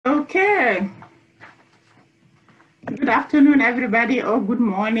Okay. Good afternoon, everybody, or good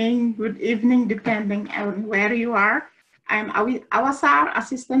morning, good evening, depending on where you are. I'm Awasar,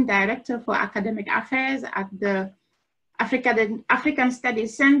 Assistant Director for Academic Affairs at the African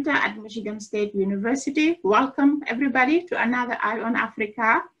Studies Center at Michigan State University. Welcome, everybody, to another Eye on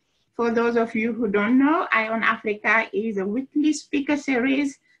Africa. For those of you who don't know, Eye on Africa is a weekly speaker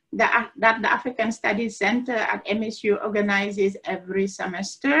series that the African Studies Center at MSU organizes every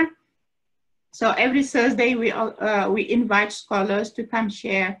semester. So every Thursday, we invite scholars to come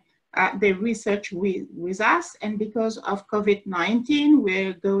share their research with us. And because of COVID-19,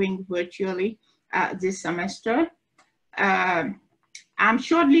 we're going virtually this semester. I'm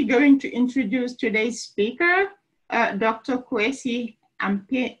shortly going to introduce today's speaker, Dr. Kwasi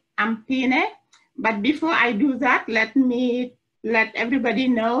Ampene. But before I do that, let me let everybody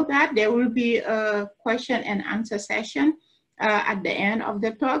know that there will be a question and answer session at the end of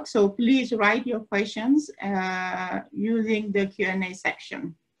the talk. So please write your questions using the Q&A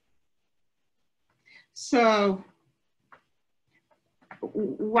section. So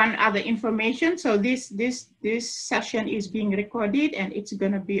one other information. So this session is being recorded and it's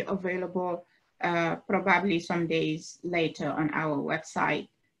gonna be available probably some days later on our website.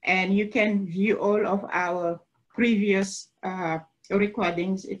 And you can view all of our previous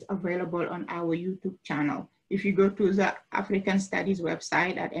recordings. It's available on our YouTube channel. If you go to the African Studies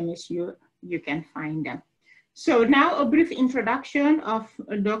website at MSU, you can find them. So now a brief introduction of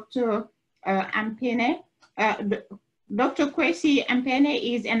Dr. Ampene. Dr. Kwasi Ampene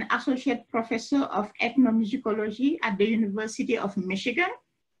is an associate professor of ethnomusicology at the University of Michigan.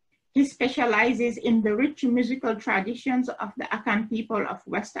 He specializes in the rich musical traditions of the Akan people of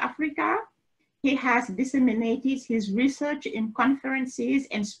West Africa. He has disseminated his research in conferences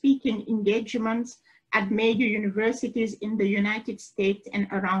and speaking engagements at major universities in the United States and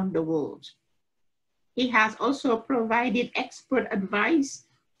around the world. He has also provided expert advice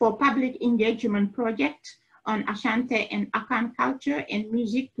for public engagement projects on Asante and Akan culture and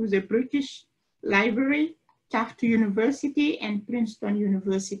music to the British Library, Tufts University, and Princeton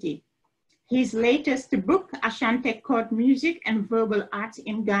University. His latest book, Asante Court Music and Verbal Arts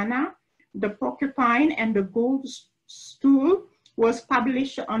in Ghana, The Porcupine and the Gold Stool, was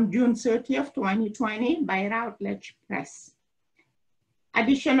published on June 30th, 2020 by Routledge Press.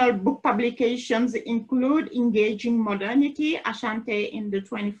 Additional book publications include Engaging Modernity, Asante in the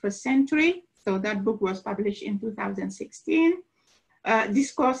 21st Century. So that book was published in 2016.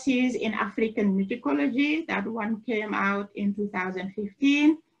 Discourses in African Musicology, that one came out in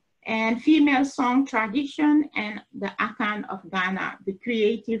 2015. And Female Song Tradition and the Akan of Ghana, The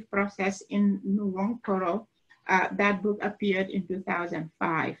Creative Process in Nuwonkoro. That book appeared in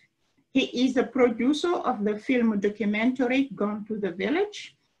 2005. He is the producer of the film documentary, Gone to the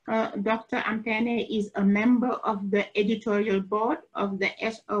Village. Dr. Ampene is a member of the editorial board of the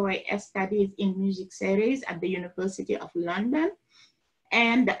SOAS Studies in Music series at the University of London,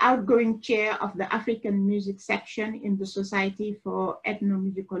 and the outgoing chair of the African Music section in the Society for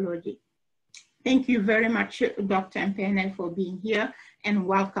Ethnomusicology. Thank you very much, Dr. Ampene, for being here, and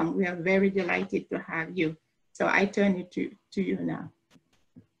welcome. We are very delighted to have you. So I turn it to you now.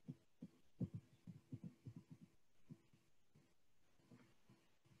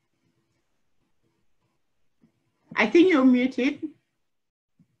 I think you're muted.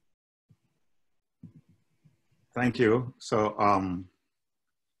 Thank you. So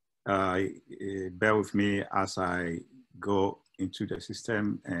bear with me as I go into the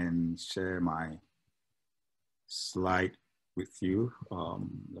system and share my slide with you.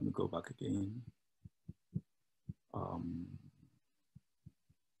 Let me go back again.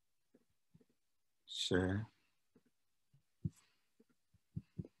 Share.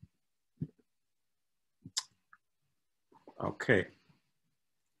 Okay.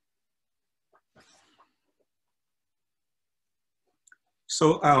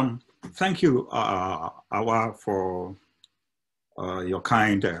 So thank you, Awa, for your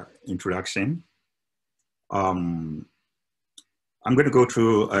kind introduction. I'm going to go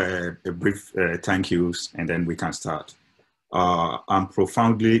through a brief thank yous and then we can start. I'm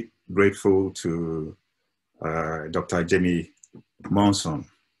profoundly grateful to Dr. Jamie Monson,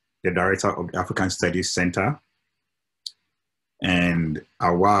 the director of the African Studies Center, and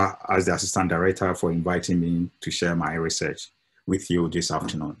Awa as the assistant director for inviting me to share my research with you this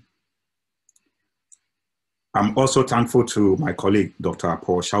afternoon. I'm also thankful to my colleague, Dr.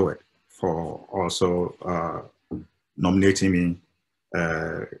 Paul Shawet, for also nominating me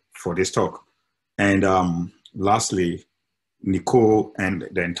for this talk. And lastly, Nicole and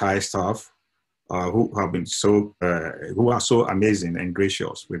the entire staff who have been who are so amazing and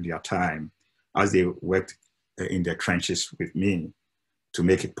gracious with their time as they worked in the trenches with me to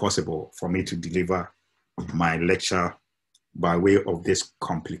make it possible for me to deliver my lecture by way of this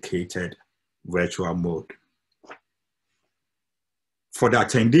complicated virtual mode. For the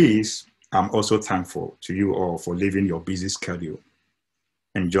attendees, I'm also thankful to you all for leaving your busy schedule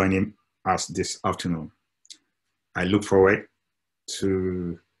and joining us this afternoon. I look forward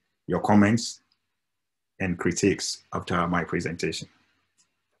to your comments and critiques after my presentation.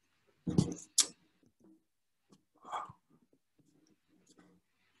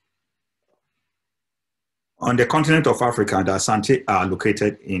 On the continent of Africa, the Asante are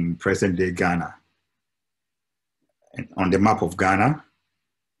located in present-day Ghana. And on the map of Ghana,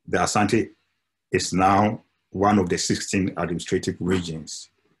 the Asante is now one of the 16 administrative regions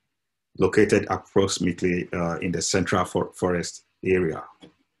located approximately in the central forest area,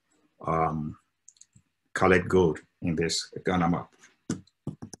 colored gold in this Ghana map.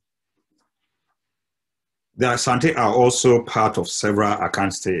 The Asante are also part of several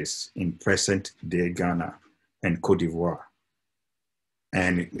Akan states in present-day Ghana and Cote d'Ivoire.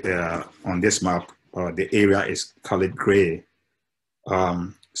 And on this map, the area is colored gray.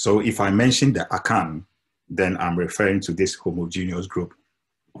 So if I mention the Akan, then I'm referring to this homogeneous group.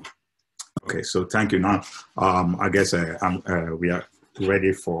 Okay, so thank you. Now, I guess we are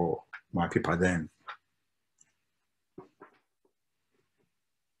ready for my paper then.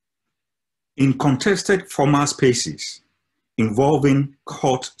 In contested formal spaces involving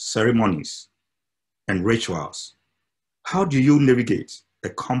court ceremonies and rituals, how do you navigate a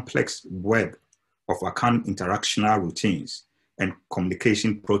complex web of Akan interactional routines and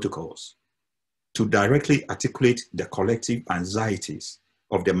communication protocols to directly articulate the collective anxieties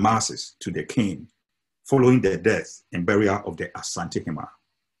of the masses to the king following the death and burial of the Asante Hima?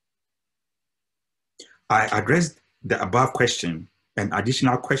 I addressed the above question and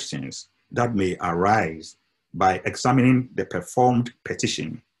additional questions that may arise by examining the performed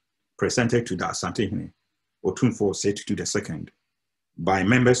petition presented to the Asante Hime, Otunfo Setutu II, by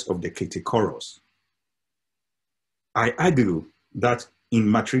members of the Kete chorus. I argue that in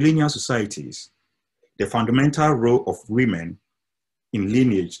matrilineal societies, the fundamental role of women in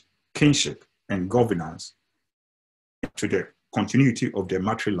lineage, kinship, and governance to the continuity of the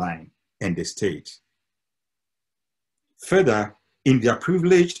matriline and the state. Further, in their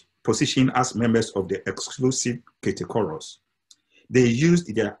privileged position as members of the exclusive Kete chorus, they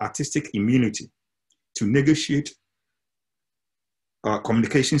used their artistic immunity to negotiate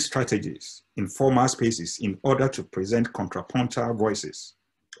communication strategies in formal spaces in order to present contrapuntal voices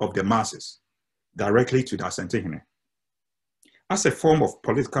of the masses directly to the Asante Hime as a form of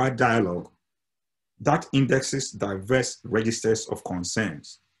political dialogue that indexes diverse registers of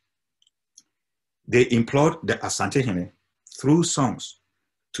concerns. They implored the Asante Hime through songs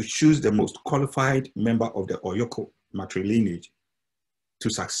to choose the most qualified member of the Oyoko matrilineage to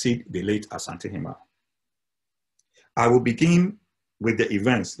succeed the late Asante Hima. I will begin with the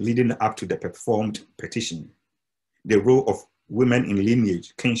events leading up to the performed petition, the role of women in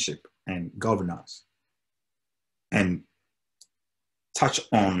lineage, kinship, and governance, and touch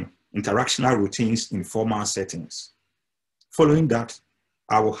on interactional routines in formal settings. Following that,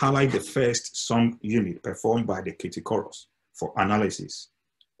 I will highlight the first song unit performed by the Kete chorus for analysis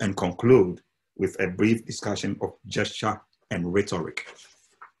and conclude with a brief discussion of gesture and rhetoric.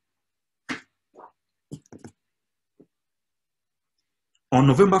 On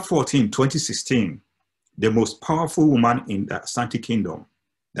November 14, 2016, the most powerful woman in the Asante Kingdom,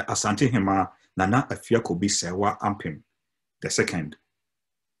 the Asante Hima Nana Afiakobi Sewa Ampene II,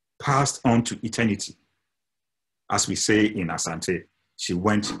 passed on to eternity. As we say in Asante, she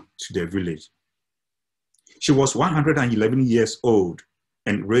went to the village. She was 111 years old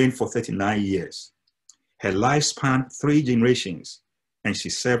and reigned for 39 years. Her life spanned 3 generations, and she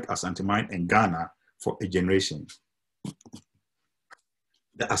served Asante Mine and Ghana for a generation.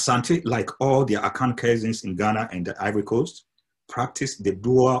 The Asante, like all their Akan cousins in Ghana and the Ivory Coast, practiced the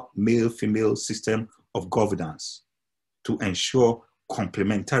dual male-female system of governance to ensure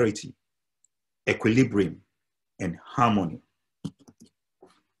complementarity, equilibrium, and harmony.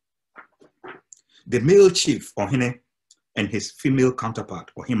 The male chief, Ohene, and his female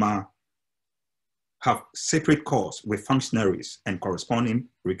counterpart, Ohima, have separate corps with functionaries and corresponding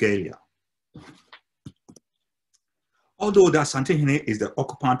regalia. Although the Asante Hine is the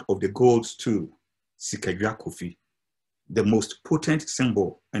occupant of the gold stool, Sikadwa Kofi, the most potent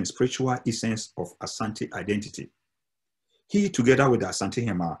symbol and spiritual essence of Asante identity, he, together with the Asante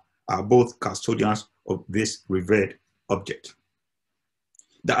Hema, are both custodians of this revered object.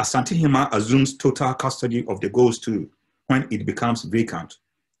 The Asante Hima assumes total custody of the ghost too when it becomes vacant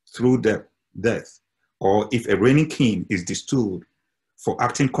through death, or if a reigning king is destituted for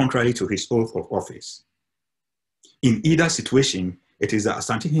acting contrary to his oath of office. In either situation, it is the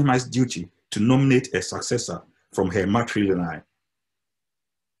Asante Hima's duty to nominate a successor from her matrilineal line.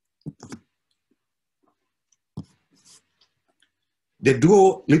 The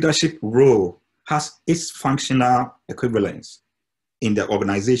dual leadership role has its functional equivalence in the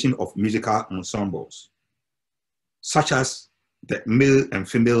organization of musical ensembles, such as the male and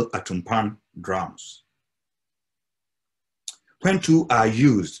female atumpan drums. When two are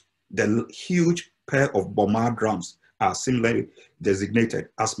used, the huge pair of bomar drums are similarly designated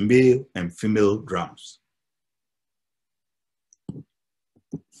as male and female drums.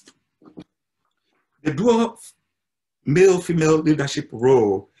 The dual male-female leadership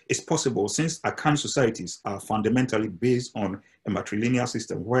role is possible since Akan societies are fundamentally based on a matrilineal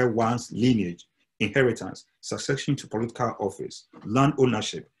system where one's lineage, inheritance, succession to political office, land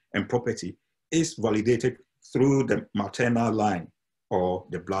ownership, and property is validated through the maternal line or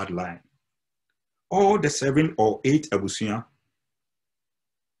the bloodline. All the 7 or 8 abusia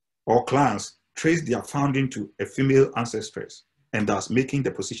or clans trace their founding to a female ancestress, and thus making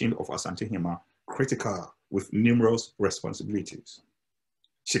the position of Asante Hima critical with numerous responsibilities.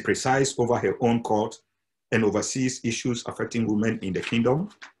 She presides over her own court and oversees issues affecting women in the kingdom.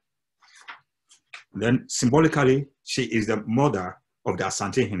 Then symbolically, she is the mother of the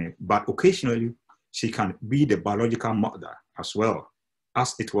Asante Hine, but occasionally she can be the biological mother as well,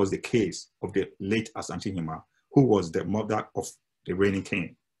 as it was the case of the late Asante Hima, who was the mother of the reigning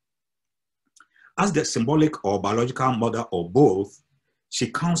king. As the symbolic or biological mother or both,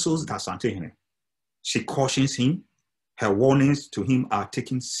 she counsels the Asante Hine. She cautions him. Her warnings to him are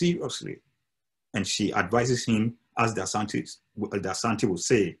taken seriously, and she advises him, as the Asante will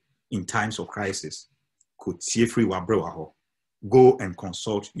say in times of crisis, go and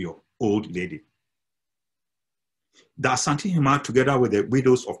consult your old lady. The Asante Hima, together with the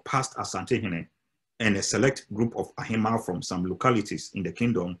widows of past Asante Hine and a select group of Ahima from some localities in the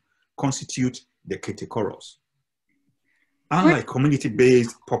kingdom, constitute the Kete chorus. Unlike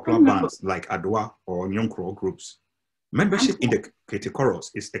community-based popular bands like Adwa or Nyonkro groups, membership in the Kete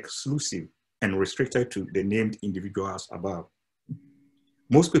chorus is exclusive and restricted to the named individuals above.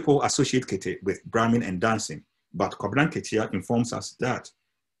 Most people associate Kete with drumming and dancing, but Kobran Ketia informs us that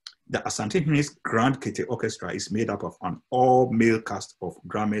the Asante Hine's Grand Kete Orchestra is made up of an all-male cast of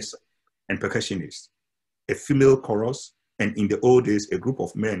drummers and percussionists, a female chorus, and in the old days, a group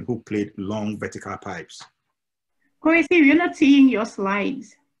of men who played long vertical pipes. Kwasi, you're not seeing your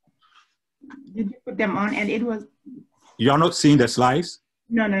slides. Did you put them on? And it was... You're not seeing the slides?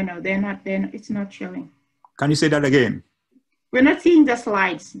 No, they're not. It's not showing. Can you say that again? We're not seeing the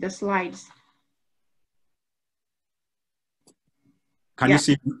slides. The slides. Can you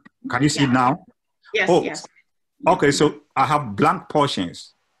see? Can you see it now? Yes. Oh, yes. Okay. So I have blank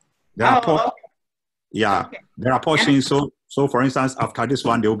portions. There are okay. Yeah, okay. There are portions. So for instance, after this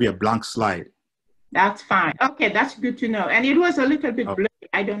one, there will be a blank slide. That's fine. Okay, that's good to know. And it was a little bit blurry.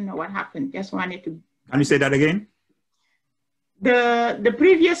 I don't know what happened. Just wanted to. Can you say that again? The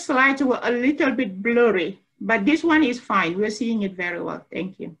previous slides were a little bit blurry, but this one is fine. We're seeing it very well.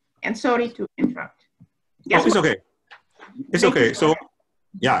 Thank you. And sorry to interrupt. Yes, it's okay. It's okay. So,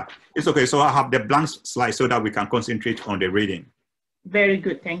 yeah, it's okay. So I have the blank slide so that we can concentrate on the reading. Very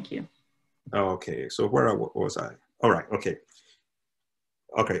good. Thank you. Okay. So where was I? All right. Okay.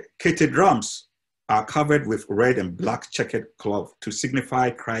 Okay. Kete drums are covered with red and black checkered cloth to signify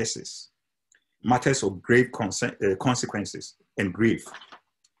crisis, matters of grave consequences, and grief.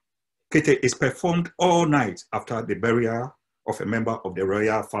 Kete is performed all night after the burial of a member of the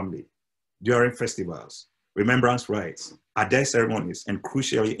royal family, during festivals, remembrance rites, Ade ceremonies, and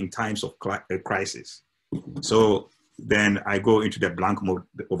crucially in times of crisis. So then I go into the blank mode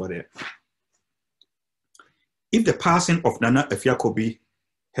over there. If the passing of Nana Efiakobi,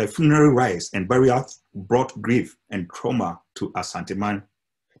 her funeral rites and burial brought grief and trauma to Asante Man,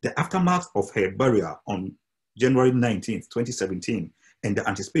 the aftermath of her burial on January 19th, 2017, and the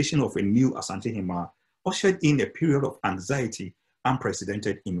anticipation of a new Asante Hima ushered in a period of anxiety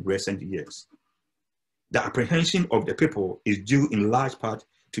unprecedented in recent years. The apprehension of the people is due in large part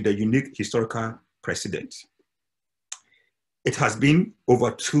to the unique historical precedent. It has been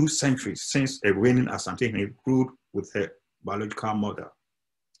over 2 centuries since a reigning Asante Hime ruled with her biological mother.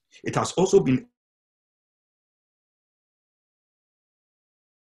 It has also been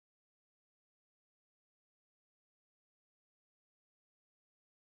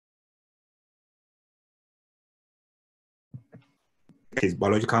his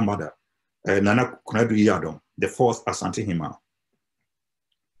biological mother, Nana Konadu Yadom, the fourth Asante Hima.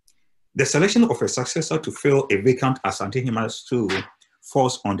 The selection of a successor to fill a vacant Asante Hima stool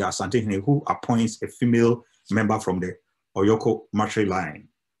falls on the Asante Hime, who appoints a female member from the Oyoko Matri line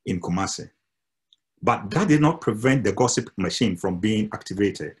in Kumasi. But that did not prevent the gossip machine from being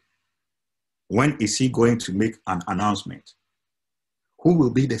activated. When is he going to make an announcement? Who will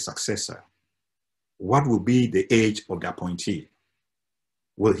be the successor? What will be the age of the appointee?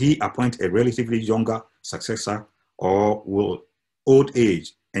 Will he appoint a relatively younger successor, or will old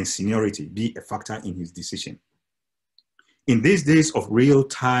age and seniority be a factor in his decision? In these days of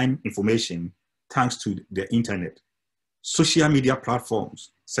real-time information, thanks to the internet, social media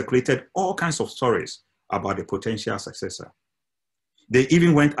platforms circulated all kinds of stories about the potential successor. They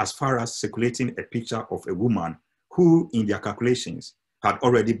even went as far as circulating a picture of a woman who, in their calculations, had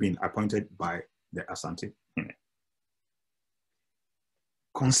already been appointed by the Asante.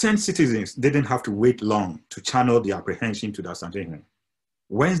 Concerned citizens didn't have to wait long to channel their apprehension to the Asante.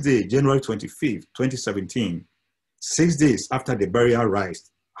 Wednesday, January 25th, 2017, 6 days after the burial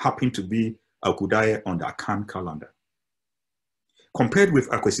rites, happened to be Akudaye on the Akan calendar. Compared with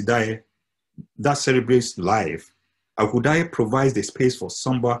Akwesidaye, that celebrates life, Akudaye provides the space for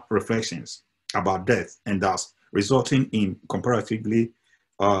somber reflections about death and thus resulting in comparatively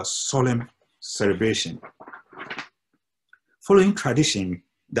solemn celebration. Following tradition,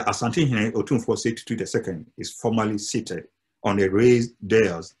 the Asante Hene Otumfuo Setutu II is formally seated on a raised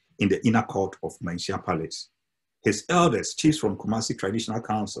dais in the inner court of Manshia Palace. His elders, chiefs from Kumasi Traditional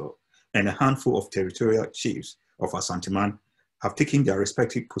Council, and a handful of territorial chiefs of Asanteman have taken their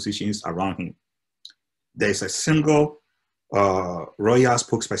respective positions around him. There is a single royal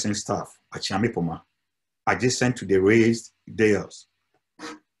spokesperson staff, Achiamipoma, adjacent to the raised dais.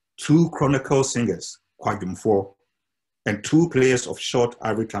 2 chronicle singers, Kwadumfo, and 2 players of short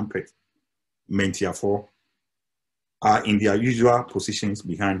ivory trumpet, Mentiafo, are in their usual positions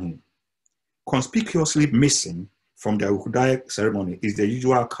behind him. Conspicuously missing from the Ukudaye ceremony is the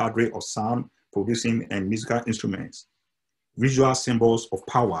usual cadre of sound producing and musical instruments, visual symbols of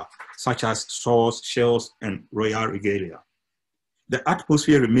power such as swords, shells, and royal regalia. The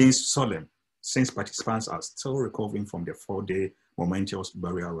atmosphere remains solemn since participants are still recovering from the 4-day momentous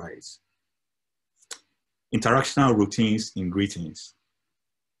burial rites. Interactional routines in greetings.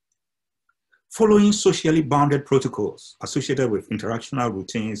 Following socially bounded protocols associated with interactional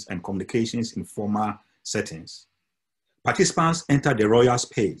routines and communications in formal settings, participants enter the royal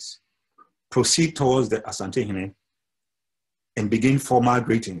space, proceed towards the Asante Hene, and begin formal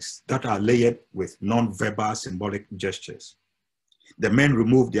greetings that are layered with non-verbal symbolic gestures. The men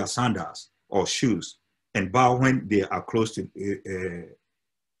remove their sandals or shoes and bow when they are close to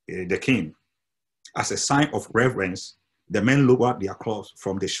the king. As a sign of reverence, the men lower their clothes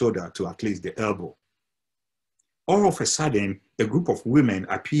from the shoulder to at least the elbow. All of a sudden, a group of women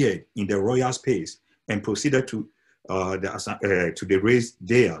appeared in the royal space and proceeded to the raised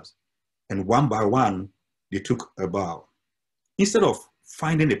dais, and one by one, they took a bow. Instead of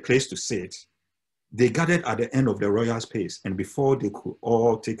finding a place to sit, they gathered at the end of the royal space, and before they could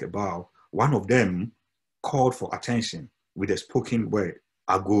all take a bow, one of them called for attention with a spoken word,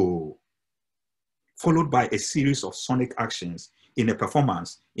 "Ago," followed by a series of sonic actions in a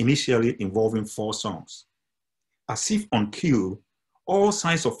performance initially involving 4 songs. As if on cue, all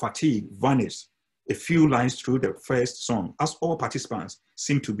signs of fatigue vanished a few lines through the first song, as all participants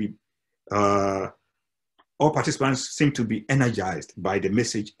seem to be energized by the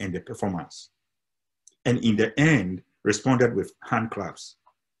message and the performance. And in the end, responded with hand claps.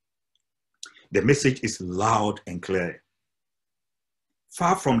 The message is loud and clear.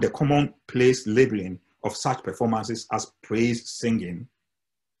 Far from the commonplace labeling of such performances as praise singing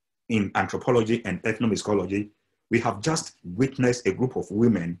in anthropology and ethnomusicology, we have just witnessed a group of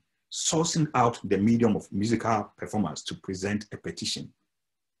women sourcing out the medium of musical performance to present a petition.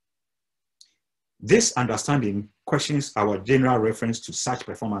 This understanding questions our general reference to such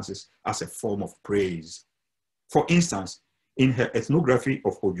performances as a form of praise. For instance, in her ethnography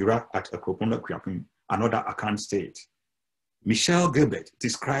of Ojura at Akropona Kriapim, another Akan state, Michelle Gilbert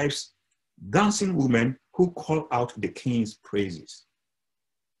describes dancing women who call out the king's praises.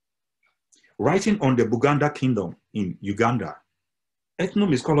 Writing on the Buganda Kingdom in Uganda,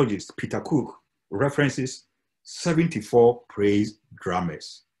 ethnomusicologist Peter Cook references 74 praise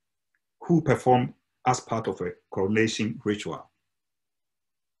drummers who performed as part of a coronation ritual.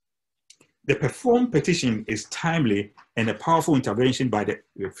 The performed petition is timely and a powerful intervention by the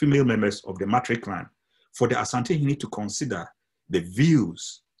female members of the Matri clan for the Asante Hene to consider the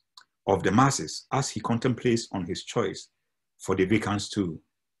views of the masses as he contemplates on his choice for the vacants too.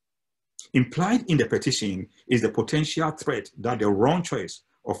 Implied in the petition is the potential threat that the wrong choice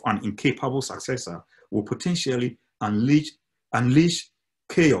of an incapable successor will potentially unleash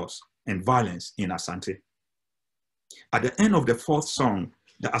chaos and violence in Asante. At the end of the fourth song,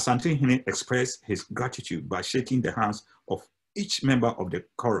 the Asante Hene expressed his gratitude by shaking the hands of each member of the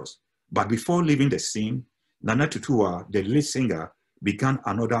chorus. But before leaving the scene, Nana Tutua, the lead singer, began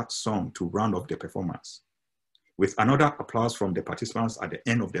another song to round off the performance. With another applause from the participants at the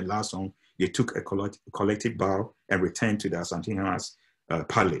end of the last song, they took a collective bow and returned to the Asante Hene's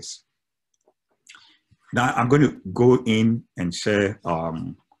palace. Now I'm going to go in and share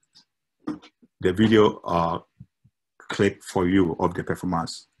the video clip for you of the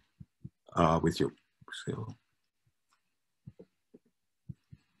performance with you. So.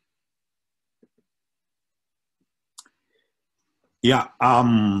 Yeah,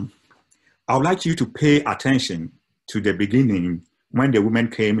 I would like you to pay attention to the beginning when the women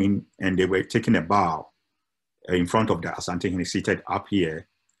came in and they were taking a bow in front of the Asante Hene seated up here.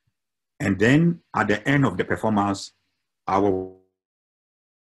 And then at the end of the performance, our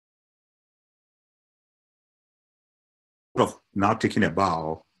of now taking a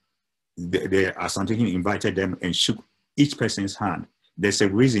bow, the Asante Hene invited them and shook each person's hand. There's a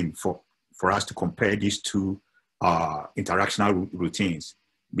reason for us to compare these two interactional routines.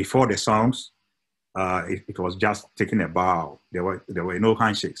 Before the songs, it was just taking a bow. There were no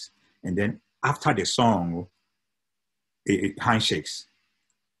handshakes. And then after the song, handshakes.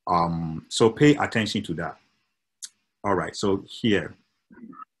 So pay attention to that. All right, so here.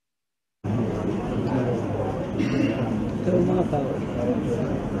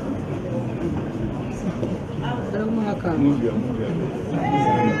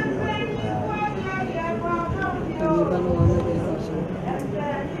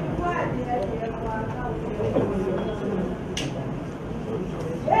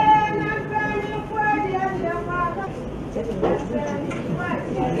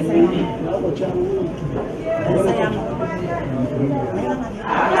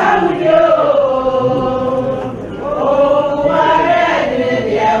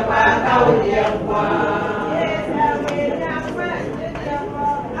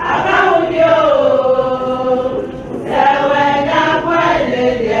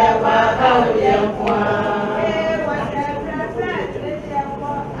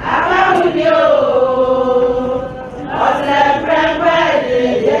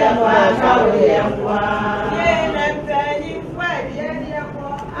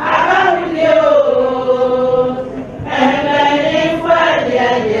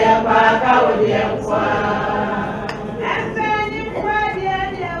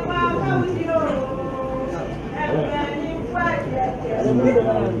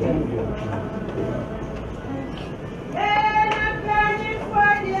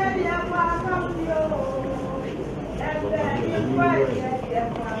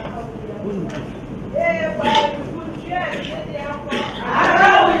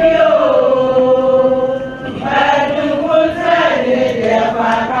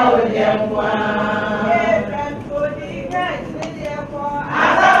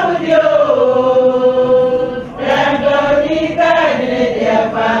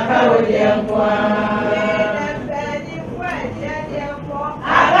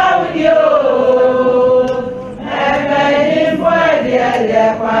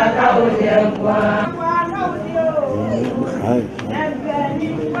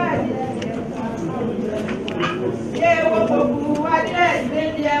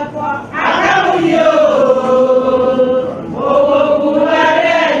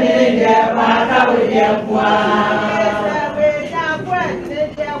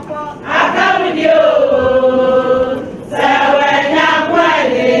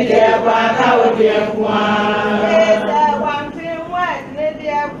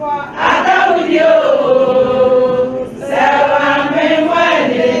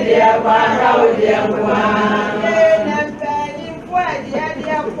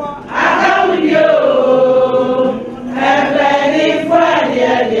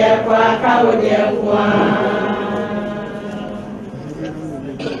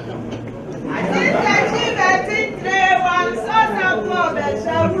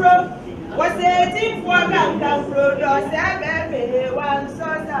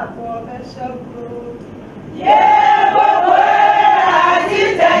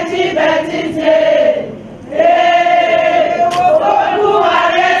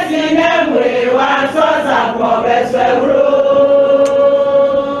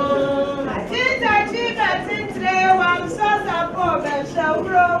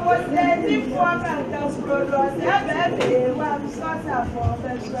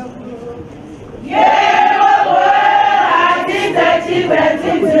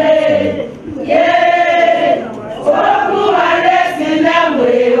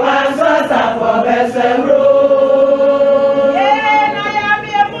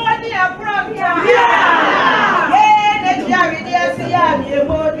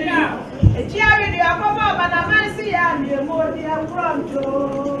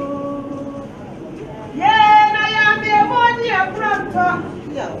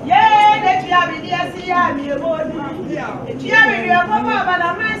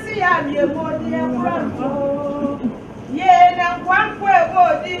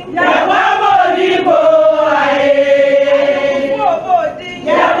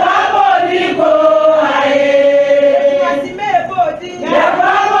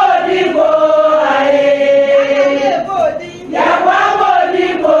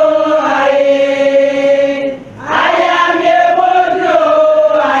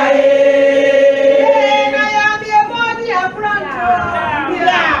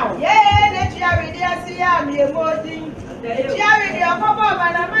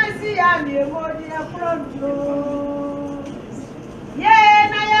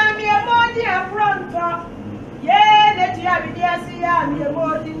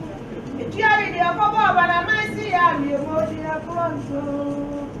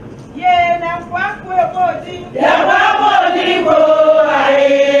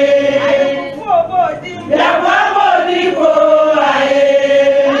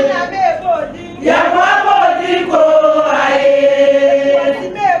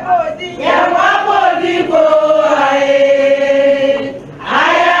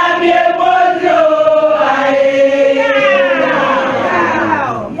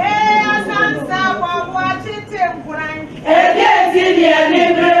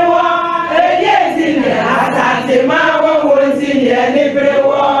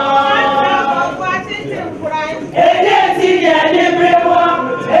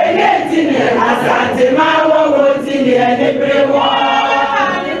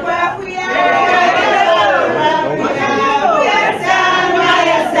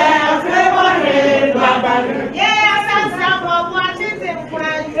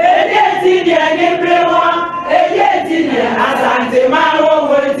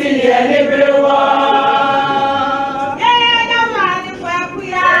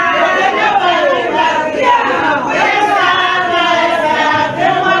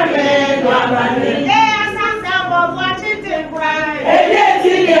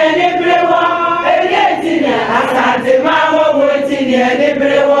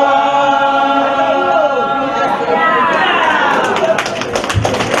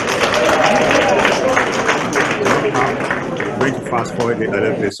 Fast forward a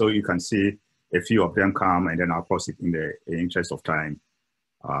little bit so you can see a few of them come, and then I'll post it in the interest of time.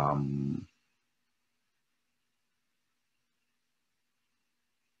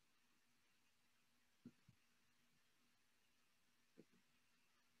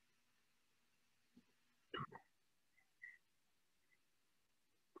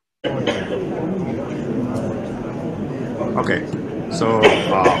 Okay, so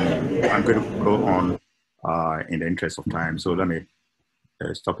I'm going to go on in the interest of time. So let me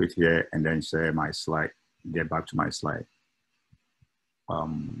stop it here and then share my slide, get back to my slide.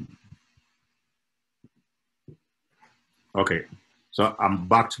 Okay, so I'm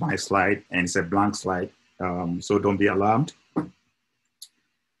back to my slide, and it's a blank slide, so don't be alarmed.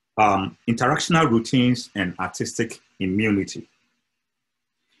 Interactional routines and artistic immunity.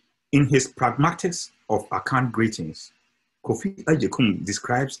 In his Pragmatics of Akan Greetings, Kofi Ejekum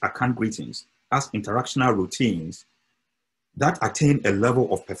describes Akan greetings as interactional routines that attain a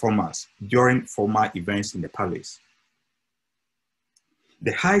level of performance during formal events in the palace.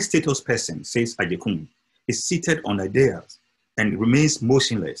 The high status person, says Ejekum, is seated on a dais and remains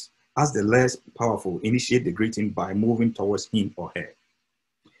motionless as the less powerful initiate the greeting by moving towards him or her.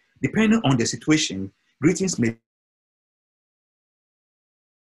 Depending on the situation, greetings may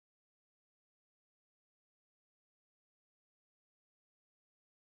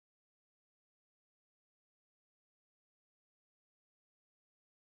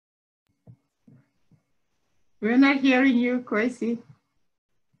We're not hearing you, Kwasi.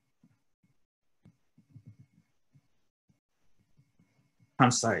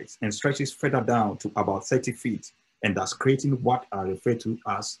 sides and stretches further down to about 30 feet, and thus creating what are referred to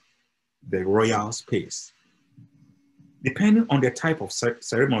as the royal space. Depending on the type of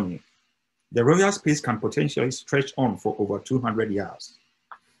ceremony, the royal space can potentially stretch on for over 200 yards.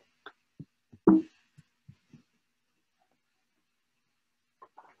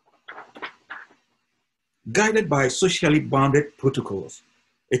 Guided by socially bounded protocols,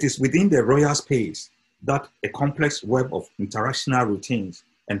 it is within the royal space that a complex web of interactional routines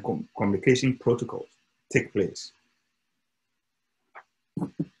and communication protocols take place.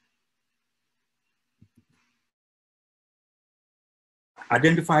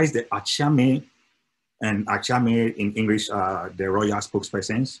 Identifies the Achame, and Achame in English are the royal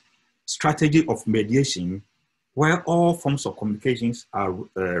spokespersons, strategy of mediation, where all forms of communications are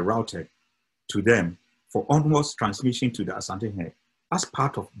routed to them for onwards transmission to the Asante as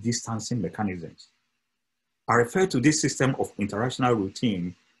part of distancing mechanisms. I refer to this system of interactional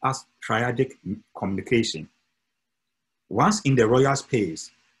routine as triadic communication. Once in the royal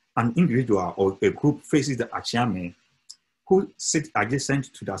space, an individual or a group faces the Achiame who sit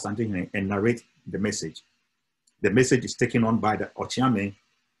adjacent to the Asante and narrate the message. The message is taken on by the Achiame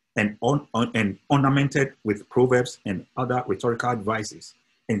and ornamented with proverbs and other rhetorical devices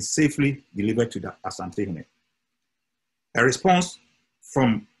and safely delivered to the Asante. A response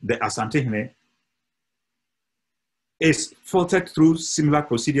from the Asante is filtered through similar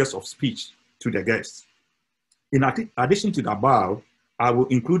procedures of speech to the guests. In addition to the above, I will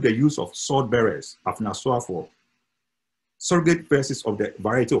include the use of sword bearers, afnasuafo, surrogate verses of the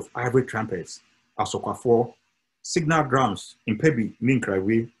variety of ivory trumpets, asokafo, signal drums, impebi,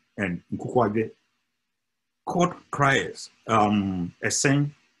 ninkrawe, and nkukwage, court criers, esseng,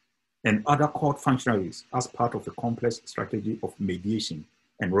 and other court functionaries as part of a complex strategy of mediation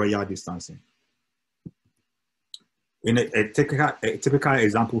and royal distancing. In a typical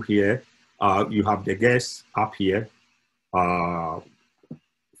example here, you have the guests up here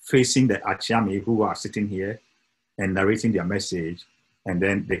facing the Achiame who are sitting here and narrating their message, and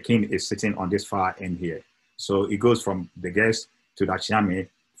then the king is sitting on this far end here. So it goes from the guest to the Achiame,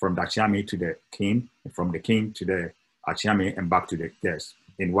 from the Achiame to the king, and from the king to the Achiame and back to the guest,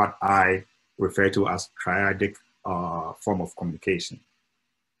 in what I refer to as triadic form of communication.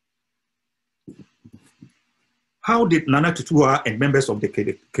 How did Nana Tutua and members of the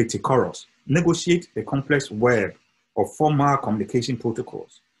Kete chorus negotiate the complex web of formal communication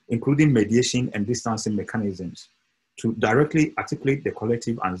protocols, including mediation and distancing mechanisms, to directly articulate the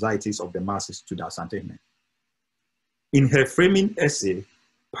collective anxieties of the masses to the Asante? In her framing essay,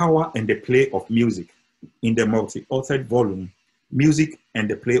 Power and the Play of Music, in the multi-authored volume, Music and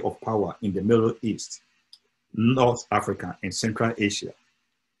the Play of Power in the Middle East, North Africa, and Central Asia,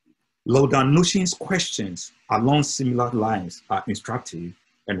 Laudanucci's questions along similar lines are instructive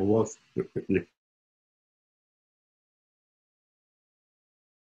and worth repeating.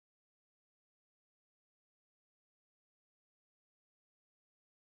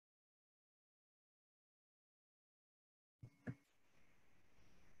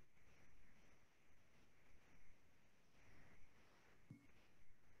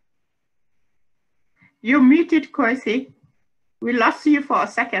 You muted, Kwasi. We lost you for a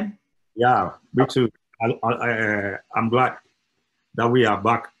second. Yeah, me too. I'm glad that we are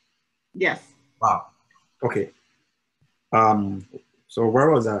back. Yes. Wow. Okay. So where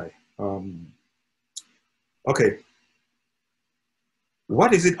was I? Okay.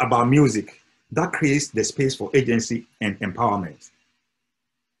 What is it about music that creates the space for agency and empowerment?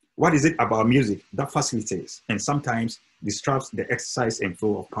 What is it about music that facilitates and sometimes disrupts the exercise and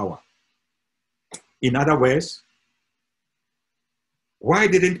flow of power? In other words, why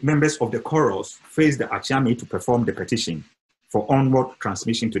didn't members of the chorus face the Achiame to perform the petition for onward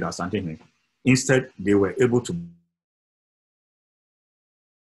transmission to the Asante? Instead, they were able to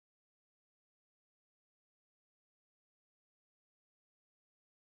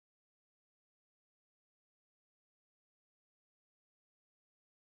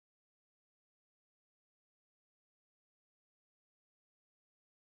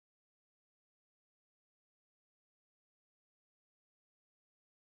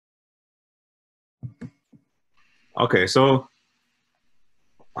Okay, so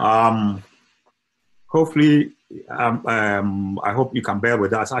hopefully, I hope you can bear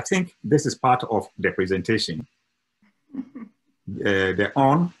with us. I think this is part of the presentation. The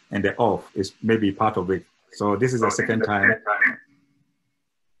on and the off is maybe part of it. So this is the second time.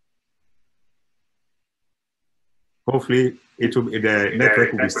 Hopefully, the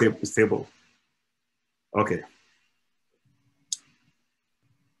network will be stable. Okay.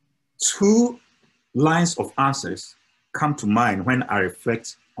 Two lines of answers come to mind when I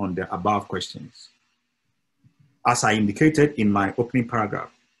reflect on the above questions. As I indicated in my opening paragraph,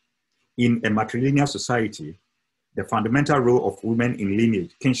 in a matrilineal society, the fundamental role of women in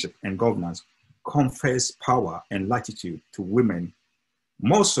lineage, kinship, and governance confers power and latitude to women,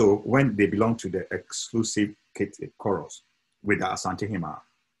 more so when they belong to the exclusive Kete chorus with the Asante Hima.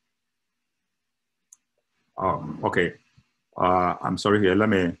 Okay. I'm sorry here. Let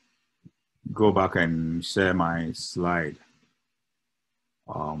me go back and share my slide.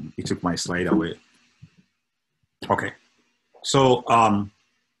 It took my slide away. Okay. So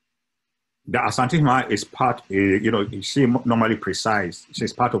the Asante Hima is part, she normally precise.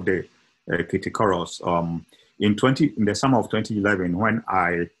 She's part of the Kete chorus. In the summer of 2011, when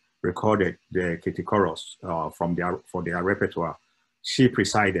I recorded the Kete chorus for their repertoire, she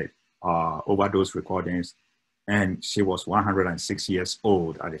presided over those recordings, and she was 106 years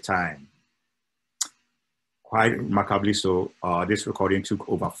old at the time. Quite remarkably so, this recording took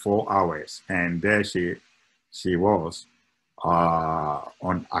over 4 hours, and there she was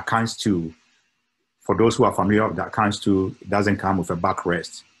on Akans 2. For those who are familiar with that, Akans 2 doesn't come with a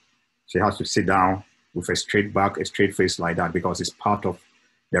backrest. She has to sit down with a straight back, a straight face like that, because it's part of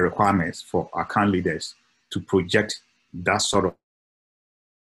the requirements for Akan leaders to project that sort of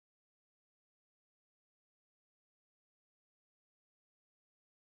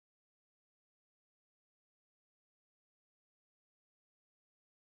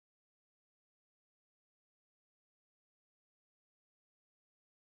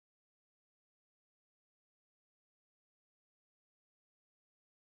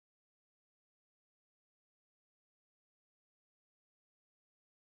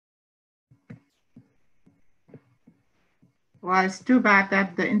Well, it's too bad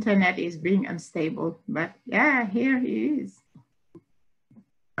that the internet is being unstable, but yeah, here he is.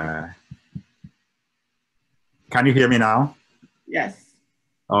 can you hear me now? Yes.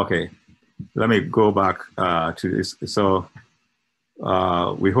 Okay, let me go back to this. So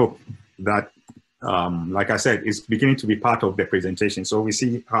we hope that, like I said, it's beginning to be part of the presentation. So we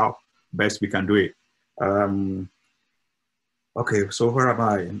see how best we can do it. Okay, so where am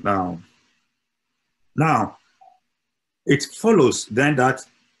I now? Now, it follows then that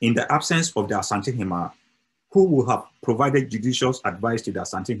in the absence of the Asante Hima, who will have provided judicious advice to the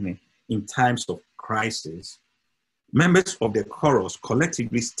Asante Hima in times of crisis, members of the chorus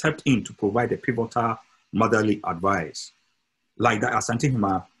collectively stepped in to provide a pivotal motherly advice. Like the Asante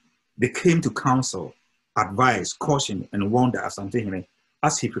Hima, they came to counsel, advise, caution, and warn the Asante Hima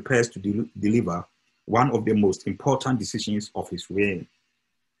as he prepares to deliver one of the most important decisions of his reign.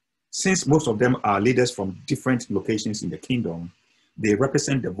 Since most of them are leaders from different locations in the kingdom, they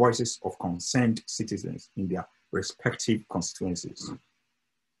represent the voices of concerned citizens in their respective constituencies.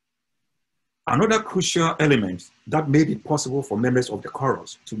 Another crucial element that made it possible for members of the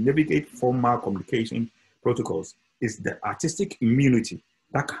chorus to navigate formal communication protocols is the artistic immunity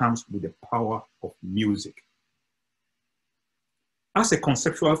that comes with the power of music. As a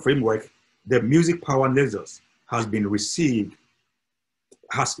conceptual framework, the music power nexus has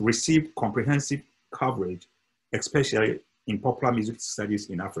received comprehensive coverage, especially in popular music studies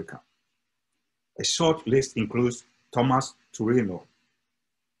in Africa. A short list includes Thomas Turino,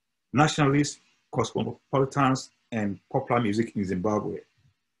 nationalists, cosmopolitans, and popular music in Zimbabwe;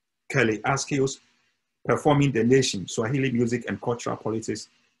 Kelly Askios, performing the nation, Swahili music and cultural politics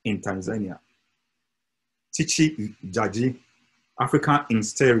in Tanzania; Tichi Jaji, Africa in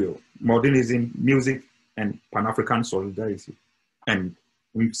stereo, modernism, music, and Pan-African solidarity; and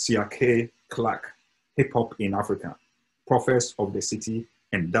Msiake Clark, hip hop in Africa, prophets of the city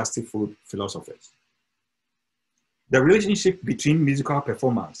and dusty food philosophers. The relationship between musical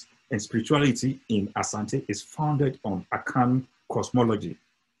performance and spirituality in Asante is founded on Akan cosmology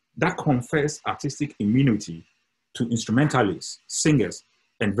that confers artistic immunity to instrumentalists, singers,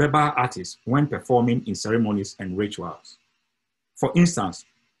 and verbal artists when performing in ceremonies and rituals. For instance,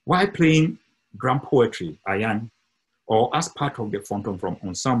 while playing drum poetry, Ayan, or as part of the Phantom from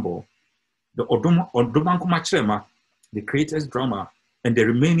ensemble, the Odomankuma Chema, the creator's drummer, and the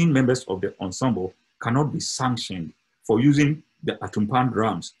remaining members of the ensemble cannot be sanctioned for using the Atumpan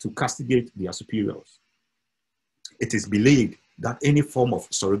drums to castigate their superiors. It is believed that any form of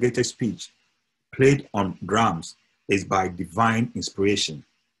surrogated speech played on drums is by divine inspiration.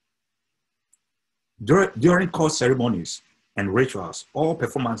 During court ceremonies and rituals, all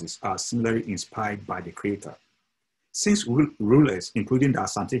performances are similarly inspired by the creator. Since rulers, including the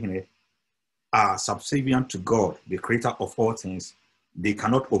Asante Hene, are subservient to God, the creator of all things, they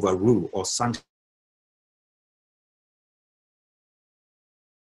cannot overrule or sanction.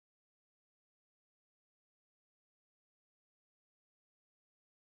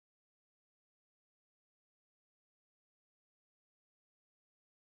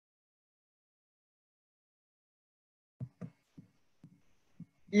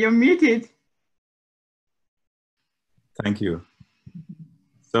 You're muted. Thank you.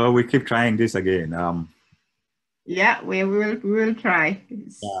 So we keep trying this again. Yeah, we will try.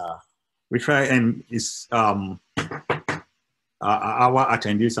 Yeah. We try, and it's our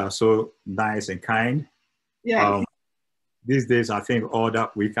attendees are so nice and kind. Yes. These days, I think all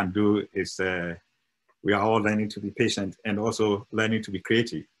that we can do is we are all learning to be patient and also learning to be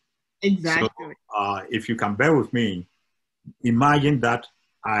creative. Exactly. So if you can bear with me, imagine that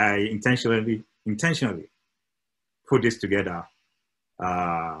I intentionally put this together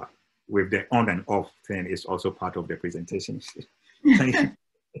with the on and off thing is also part of the presentation. Thank you.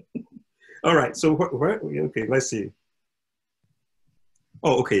 All right, so okay, let's see.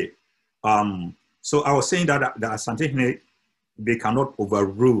 Oh, okay. So I was saying that the Asante, they cannot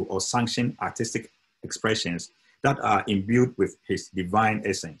overrule or sanction artistic expressions that are imbued with his divine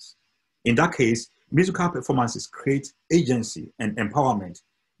essence. In that case, musical performances create agency and empowerment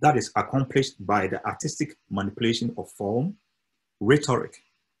that is accomplished by the artistic manipulation of form, rhetoric,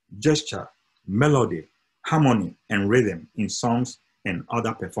 gesture, melody, harmony, and rhythm in songs and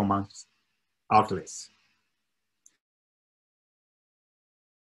other performance outlets.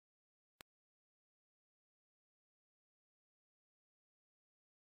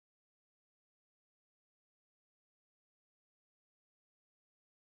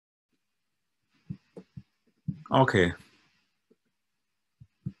 Okay.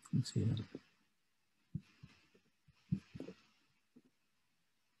 Let's see.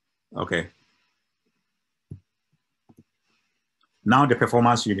 Okay. Now the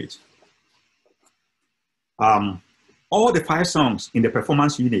performance unit. All the 5 songs in the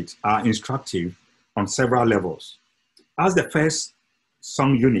performance unit are instructive on several levels. As the first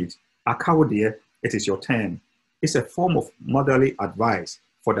song unit, Akawodie, It Is Your Turn, is a form of motherly advice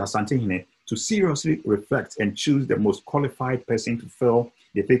for the Asante to seriously reflect and choose the most qualified person to fill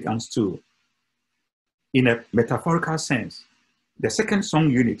the vacant stool. In a metaphorical sense, the second song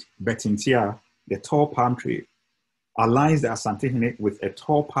unit, Betintia, the tall palm tree, aligns the Asante with a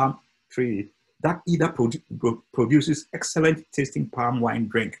tall palm tree that either produces excellent tasting palm wine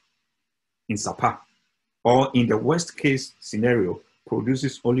drink in Sapa, or in the worst case scenario,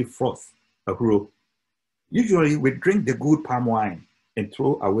 produces only froth, a huro. Usually we drink the good palm wine and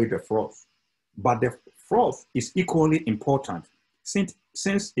throw away the froth, but the froth is equally important since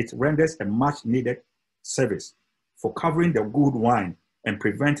it renders a much needed service for covering the good wine and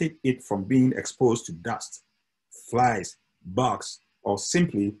preventing it from being exposed to dust, flies, bugs, or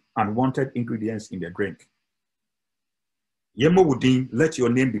simply unwanted ingredients in the drink. Yemo Wudin, Let Your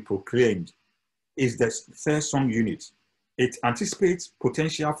Name Be Proclaimed, is the third song unit. It anticipates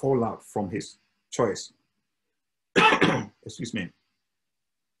potential fallout from his choice. Excuse me.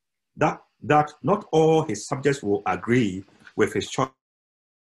 That not all his subjects will agree with his choice.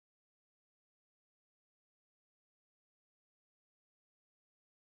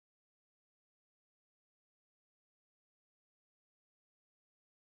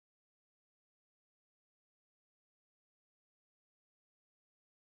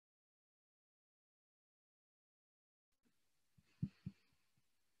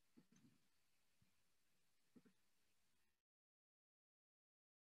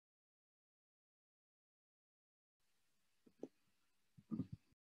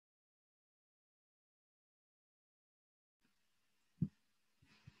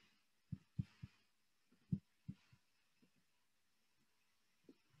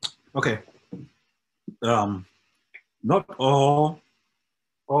 Okay. Not all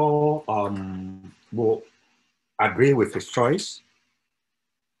will agree with his choice,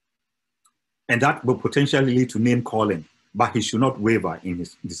 and that will potentially lead to name calling, but he should not waver in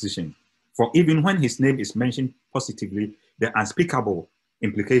his decision. For even when his name is mentioned positively, the unspeakable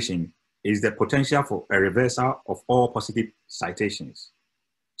implication is the potential for a reversal of all positive citations.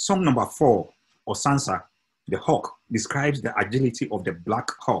 Song number 4, Osansa, the hawk, describes the agility of the black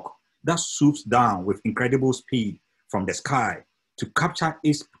hawk that swoops down with incredible speed from the sky to capture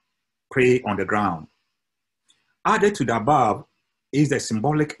its prey on the ground. Added to the above is the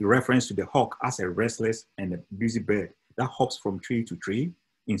symbolic reference to the hawk as a restless and a busy bird that hops from tree to tree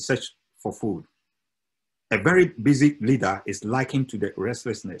in search for food. A very busy leader is likened to the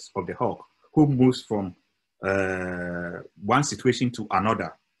restlessness of the hawk who moves from one situation to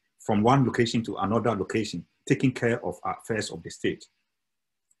another, from one location to another location, taking care of affairs of the state.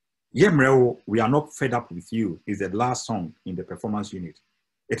 Yemreo, We Are Not Fed Up With You is the last song in the performance unit.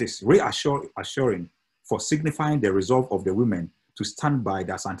 It is reassuring for signifying the resolve of the women to stand by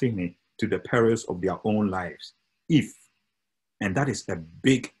the Asante to the perils of their own lives. If, and that is a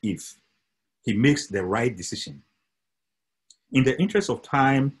big if, he makes the right decision. In the interest of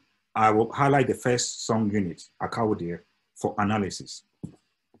time, I will highlight the first song unit, Akawodie, for analysis.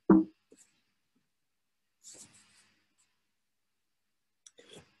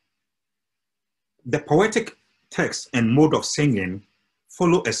 The poetic text and mode of singing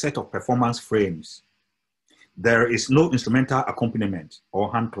follow a set of performance frames. There is no instrumental accompaniment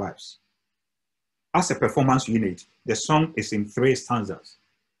or hand claps. As a performance unit, the song is in 3 stanzas,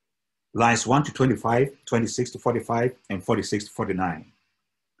 lines 1 to 25, 26 to 45, and 46 to 49.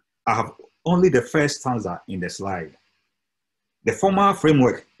 I have only the first stanza in the slide. The formal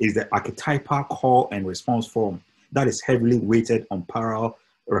framework is the archetypal call and response form that is heavily weighted on parallel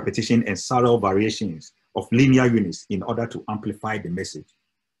repetition and subtle variations of linear units in order to amplify the message.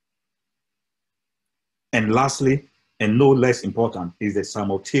 And lastly, and no less important, is the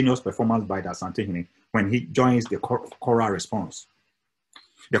simultaneous performance by the Asante when he joins the choral response.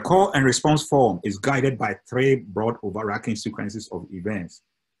 The call and response form is guided by 3 broad overarching sequences of events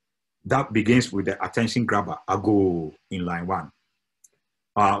that begins with the attention grabber, ago, in line 1.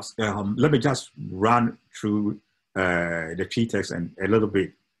 Let me just run through the key text and a little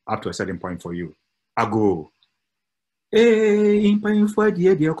bit up to a certain point for you. Ago. In pain for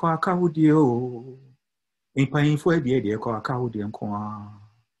dear Kwakaudio. In pain for dear Kwakaudian Kwa.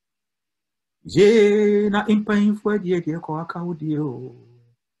 Ye, na in pain for dear Kwakaudio.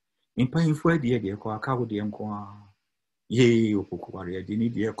 In pain for dear Kwakaudian Kwa. Ye, Opokuare,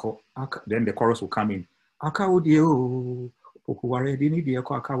 didn't dear then the chorus will come in. Akaudio.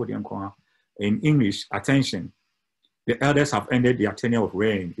 In English, attention. The elders have ended their tenure of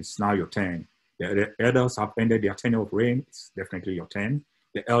reign. It's now your turn. The elders have ended their tenure of reign. It's definitely your turn.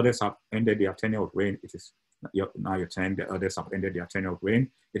 The elders have ended their tenure of reign. It is now your turn. The elders have ended their tenure of reign.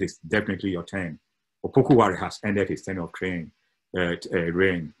 It is definitely your turn. Opokuware has ended his tenure of reign.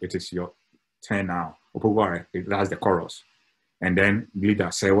 It is your turn now. Opokuware, that's the chorus. And then leader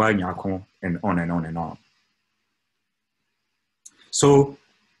Sewa Nyako, and on and on and on. So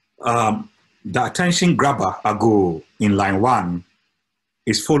the attention grabber, ago, in line 1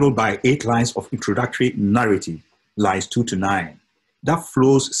 is followed by 8 lines of introductory narrative, lines 2 to 9, that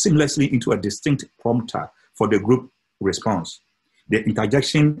flows seamlessly into a distinct prompter for the group response. The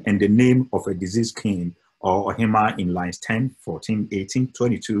interjection and the name of a deceased king or Ohima in lines 10, 14, 18,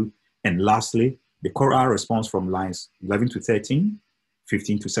 22, and lastly, the choral response from lines 11 to 13,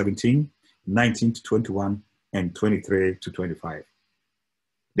 15 to 17, 19 to 21, and 23 to 25.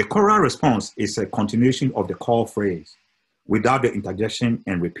 The choral response is a continuation of the call phrase. Without the interjection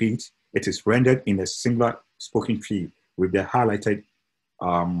and repeat, it is rendered in a singular spoken key with the highlighted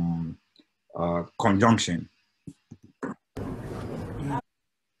conjunction.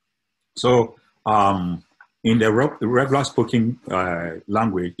 So in the regular spoken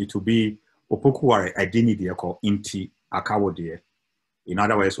language, it will be Opokuware Adini Diako Inti Akawodie. In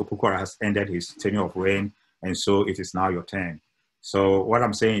other words, Opokuware has ended his tenure of reign, and so it is now your turn. So what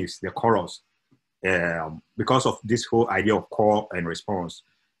I'm saying is the chorus, because of this whole idea of call and response,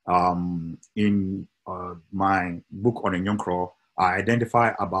 in my book on Enyonkro, I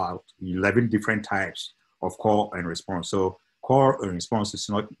identify about 11 different types of call and response. So call and response is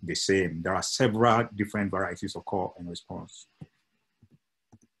not the same. There are several different varieties of call and response.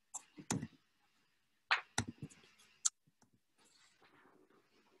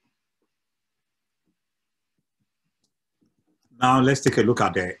 Now let's take a look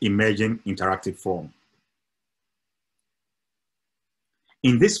at the emerging interactive form.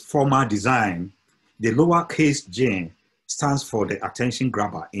 In this formal design, the lowercase j stands for the attention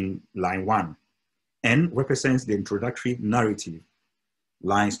grabber in line 1. N represents the introductory narrative,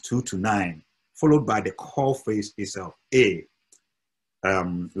 lines 2 to 9, followed by the call phrase itself, A,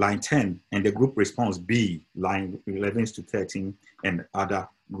 line 10, and the group response B, line 11 to 13, and other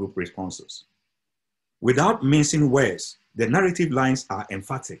group responses. Without mincing words, the narrative lines are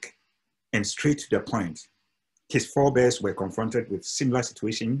emphatic and straight to the point. His forebears were confronted with similar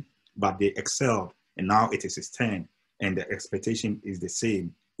situation, but they excelled, and now it is his turn, and the expectation is the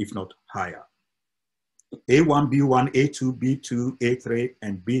same, if not higher. A1, B1, A2, B2, A3,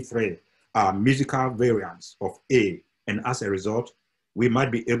 and B3 are musical variants of A, and as a result, we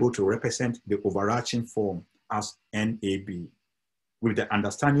might be able to represent the overarching form as NAB, with the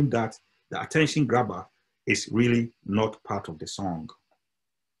understanding that the attention grabber is really not part of the song.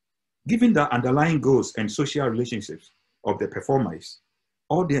 Given the underlying goals and social relationships of the performers,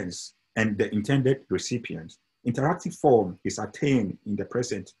 audience, and the intended recipient, interactive form is attained in the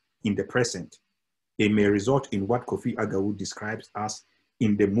present. It may result in what Kofi Agawu describes as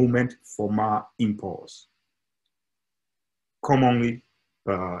in the moment formal impulse, commonly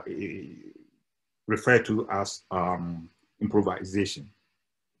referred to as improvisation.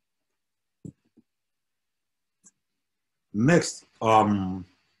 Next, I'll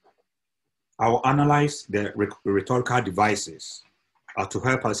analyze the rhetorical devices to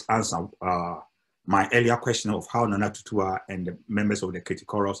help us answer my earlier question of how Nana Tutua and the members of the Kete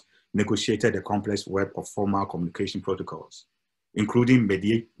chorus negotiated the complex web of formal communication protocols, including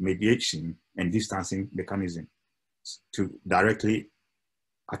mediation and distancing mechanisms to directly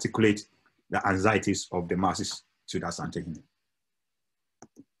articulate the anxieties of the masses to the Asante.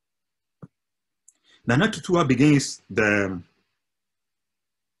 Nana Tutua begins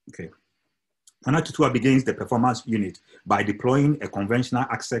the performance unit by deploying a conventional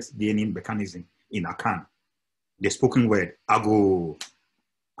access gaining mechanism in Akan, the spoken word, ago,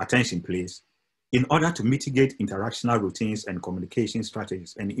 attention please, in order to mitigate interactional routines and communication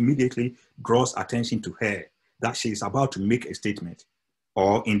strategies, and immediately draws attention to her that she is about to make a statement,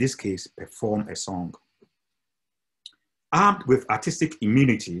 or in this case, perform a song. Armed with artistic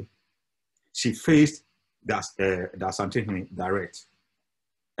immunity, she faced the Asante direct,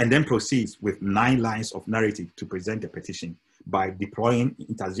 and then proceeds with 9 lines of narrative to present the petition by deploying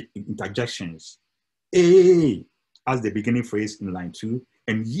interjections, A as the beginning phrase in line 2,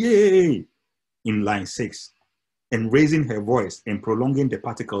 and yay in line 6, and raising her voice and prolonging the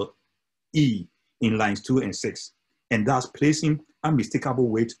particle E in lines 2 and 6, and thus placing unmistakable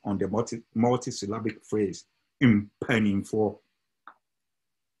weight on the multisyllabic phrase, impending for.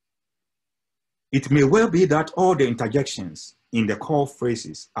 It may well be that all the interjections in the core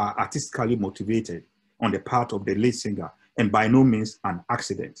phrases are artistically motivated on the part of the lead singer and by no means an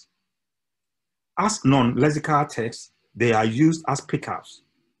accident. As non-lexical texts, they are used as pickups,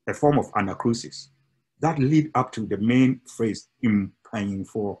 a form of anacrusis, that lead up to the main phrase, impending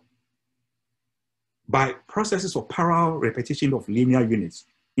for. By processes of parallel repetition of linear units,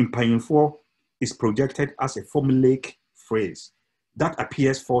 impending for is projected as a formulaic phrase that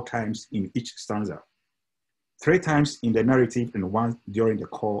appears 4 times in each stanza, 3 times in the narrative and 1 during the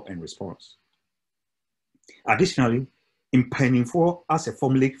call and response. Additionally, impending for as a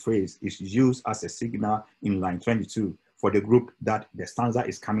formulaic phrase is used as a signal in line 22 for the group that the stanza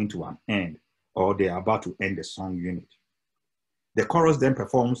is coming to an end or they are about to end the song unit. The chorus then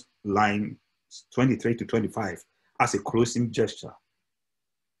performs lines 23 to 25 as a closing gesture.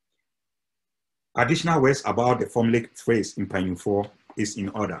 Additional words about the formulaic phrase impending for is in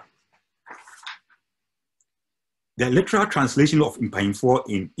order. The literal translation of impending for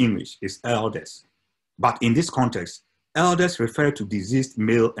in English is elders, but in this context, elders refer to deceased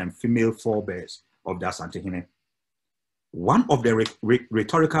male and female forebears of the Asante. One of the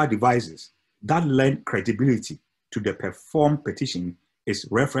rhetorical devices that lend credibility to the performed petition is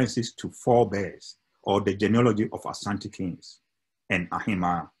references to forebears or the genealogy of Asante kings and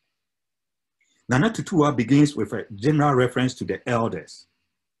Ahima. Nana Tutua begins with a general reference to the elders.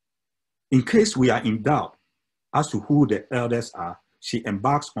 In case we are in doubt as to who the elders are, she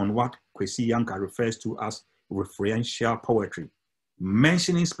embarks on what Kwasi Ampene refers to as referential poetry,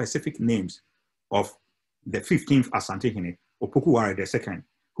 mentioning specific names of the 15th Asante, Opokuware II,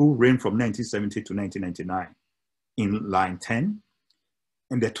 who reigned from 1970 to 1999, in line 10,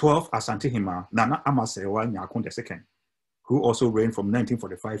 and the 12th Asante, Nana Amasewa Nyakon II, who also reigned from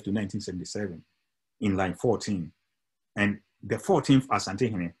 1945 to 1977, in line 14, and the 14th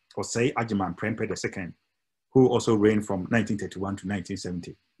Asante, Osei Ajiman Prempeh II, who also reigned from 1931 to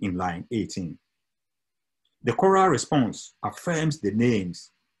 1970, in line 18. The choral response affirms the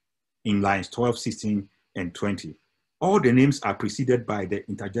names in lines 12, 16, and 20. All the names are preceded by the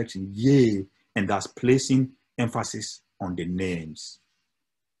interjection yea, and thus placing emphasis on the names.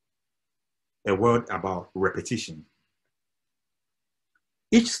 A word about repetition.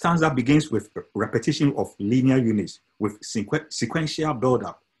 Each stanza begins with repetition of linear units with sequential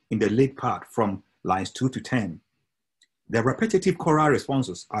build-up in the late part from lines 2 to 10. The repetitive choral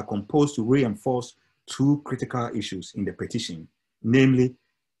responses are composed to reinforce 2 critical issues in the petition, namely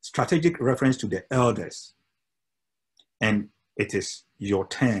strategic reference to the elders, and it is your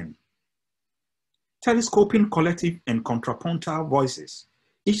turn. Telescoping collective and contrapuntal voices.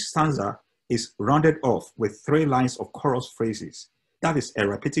 Each stanza is rounded off with 3 lines of chorus phrases. That is a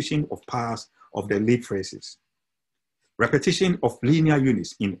repetition of parts of the lead phrases. Repetition of linear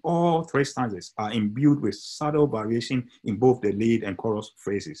units in all 3 stanzas are imbued with subtle variation in both the lead and chorus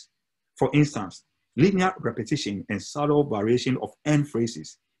phrases. For instance, linear repetition and subtle variation of end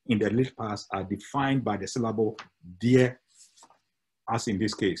phrases in the lead parts are defined by the syllable dear, as in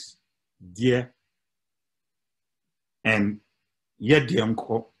this case, dear, and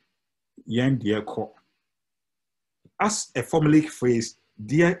yedianko, yendiako. As a formulaic phrase,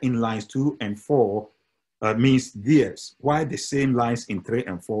 dear in lines 2 and 4 means theirs, while the same lines in 3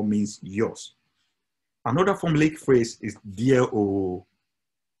 and 4 means yours. Another formulaic phrase is dear o,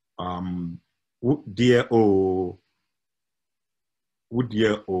 dear o,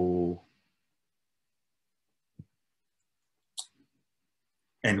 dear o.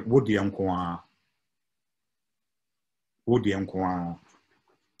 and Woody Nkwa. Woody Nkwa.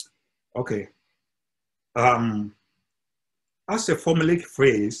 Okay. As a formulaic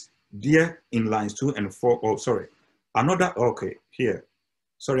phrase, dear in lines 2 and 4, oh, sorry. Another, okay, here.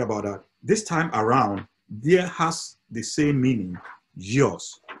 Sorry about that. This time around, dear has the same meaning,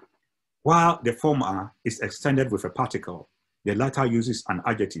 yours. While the former is extended with a particle, the latter uses an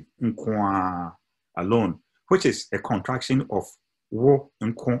adjective, nkwa, alone, which is a contraction of wo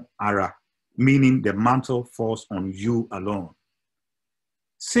nko ara, meaning the mantle falls on you alone.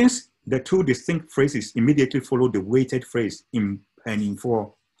 Since the two distinct phrases immediately follow the weighted phrase in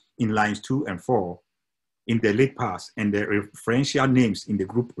lines 2 and 4 in the lead pass and the referential names in the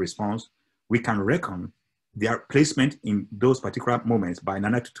group response, we can reckon their placement in those particular moments by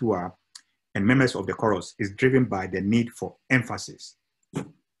Nana Tutua and members of the chorus is driven by the need for emphasis,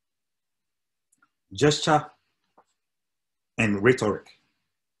 gesture, and rhetoric.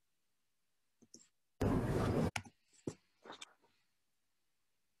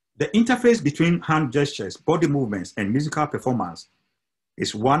 The interface between hand gestures, body movements, and musical performance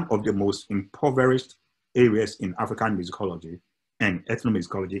is one of the most impoverished areas in African musicology and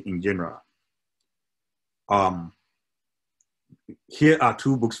ethnomusicology in general. Here are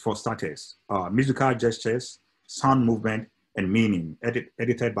two books for starters: Musical Gestures, Sound Movement, and Meaning,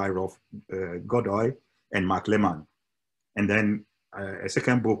 edited by Rolf Godoy and Mark Lehman. And then a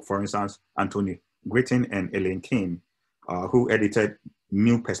second book, for instance, Anthony Gritton and Elaine King, who edited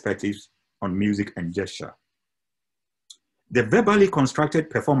New Perspectives on Music and Gesture. The verbally constructed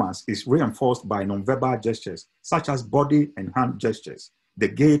performance is reinforced by nonverbal gestures, such as body and hand gestures, the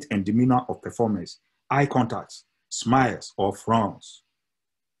gait and demeanor of performers, eye contacts, smiles, or frowns.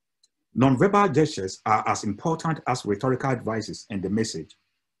 Nonverbal gestures are as important as rhetorical devices and the message,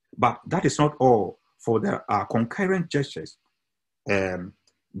 but that is not all, for there are concurrent gestures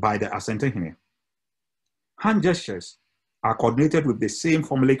by the Asante. Hand gestures are coordinated with the same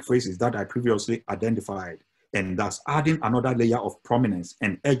formulaic phrases that I previously identified, and thus adding another layer of prominence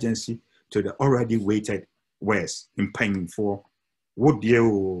and urgency to the already weighted words in Paying for Would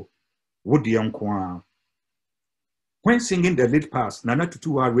you Nkwa. When singing the lead pass, Nana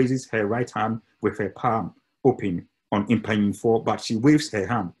Tutua raises her right hand with her palm open on Impaying for, but she waves her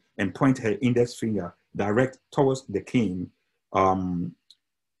hand and points her index finger direct towards the king on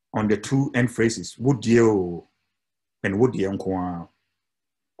the two end phrases, Would you and Would you Nkwa.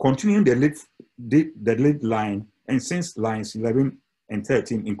 Continuing the lead line, and since lines 11 and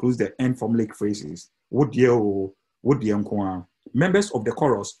 13 includes the end formulaic phrases, Would you Nkwa, members of the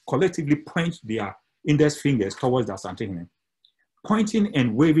chorus collectively point their index fingers towards the Asante. Pointing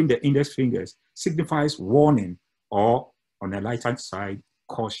and waving the index fingers signifies warning or, on the lighter side,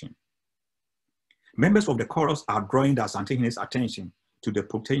 caution. Members of the chorus are drawing the Asante's attention to the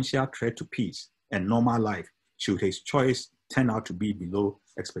potential threat to peace and normal life should his choice turn out to be below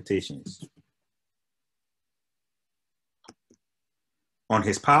expectations. On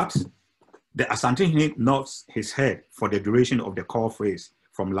his part, the Asante nods his head for the duration of the call phrase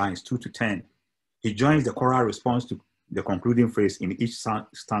from lines 2 to 10. He joins the choral response to the concluding phrase in each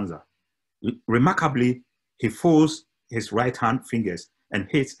stanza. Remarkably, he folds his right hand fingers and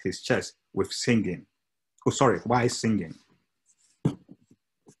hits his chest with singing. While singing.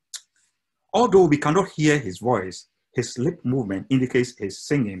 Although we cannot hear his voice, his lip movement indicates his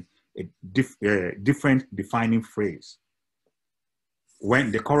singing a different defining phrase.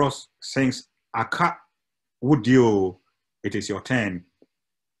 When the chorus sings, Aka, would you, it is your turn.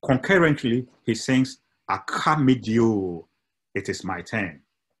 Concurrently, he sings, Aka medio, it is my turn.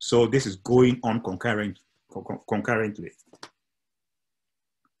 So this is going on concurrently.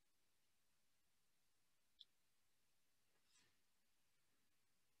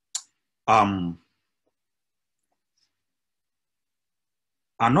 There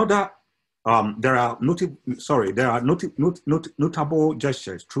are notable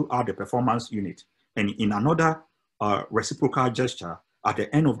gestures throughout the performance unit, and in another reciprocal gesture at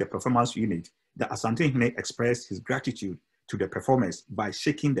the end of the performance unit, the Asante expressed his gratitude to the performers by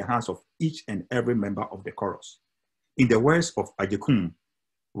shaking the hands of each and every member of the chorus. In the words of Ajekum,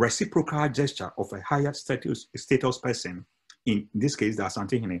 reciprocal gesture of a higher status person, in this case the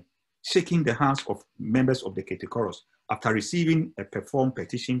Asante, shaking the hands of members of the Kete chorus after receiving a performed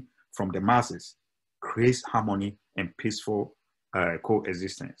petition from the masses, creates harmony and peaceful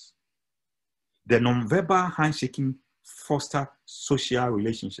coexistence. The nonverbal handshaking foster social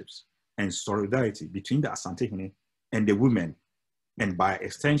relationships and solidarity between the Asante and the women, and by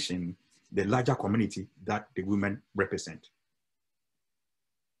extension, the larger community that the women represent.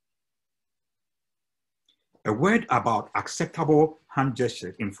 A word about acceptable hand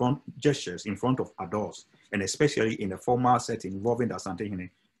gestures in front of adults, and especially in a formal setting involving the Asante Hene,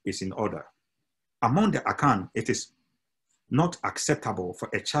 is in order. Among the Akan, it is not acceptable for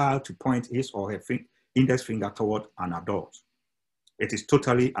a child to point his or her index finger toward an adult. It is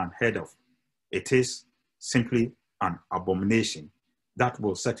totally unheard of. It is simply an abomination that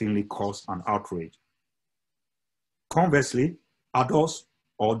will certainly cause an outrage. Conversely, adults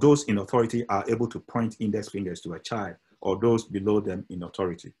or those in authority are able to point index fingers to a child or those below them in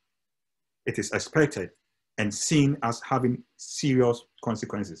authority. It is expected and seen as having serious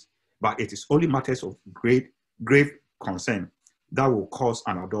consequences, but it is only matters of grave concern that will cause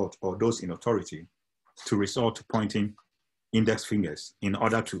an adult or those in authority to resort to pointing index fingers in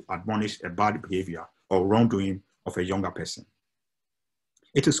order to admonish a bad behavior or wrongdoing of a younger person.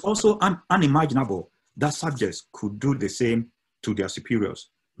 It is also unimaginable that subjects could do the same to their superiors,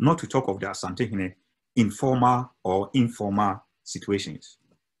 not to talk of the Asante Hene in formal or informal situations.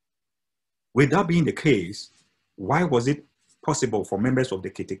 With that being the case, why was it possible for members of the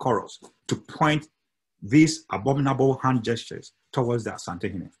Kete chorus to point these abominable hand gestures towards the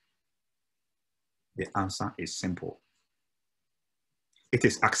Asante Hene? The answer is simple. It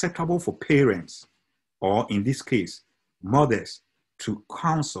is acceptable for parents, or in this case, mothers, to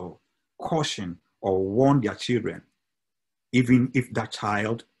counsel, caution, or warn their children, even if that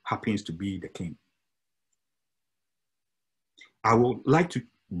child happens to be the king. I would like to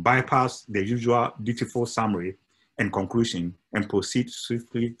bypass the usual dutiful summary and conclusion and proceed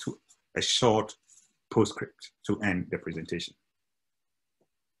swiftly to a short postscript to end the presentation.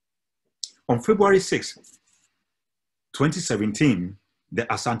 On February 6, 2017, the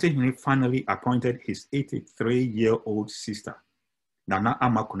Asante Hene finally appointed his 83-year-old sister, Nana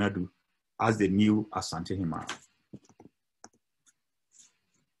Ama Konadu, as the new Asante Hene.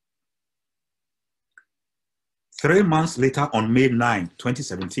 3 months later, on May 9,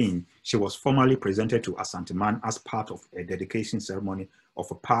 2017, she was formally presented to Asante Man as part of a dedication ceremony of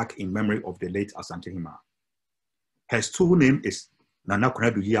a park in memory of the late Asante Hene. Her true name is Nana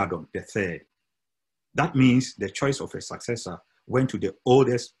Konadu Yadom III. That means the choice of a successor went to the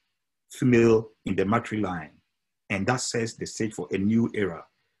oldest female in the matriarch line, and that sets the stage for a new era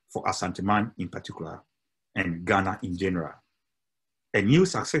for Asante Man in particular, and Ghana in general. A new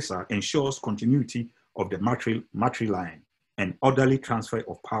successor ensures continuity of the matriarch line and orderly transfer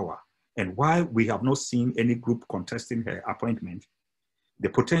of power. And while we have not seen any group contesting her appointment, the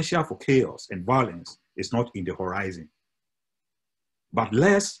potential for chaos and violence is not in the horizon. But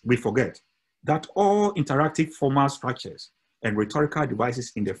lest we forget that all interactive formal structures and rhetorical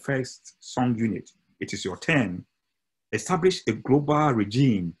devices in the first song unit, It Is Your Turn, establish a global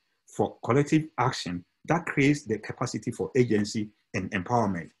regime for collective action that creates the capacity for agency and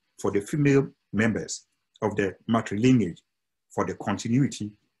empowerment for the female members of the matrilineage for the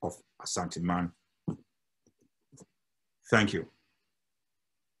continuity of Asante Man. Thank you.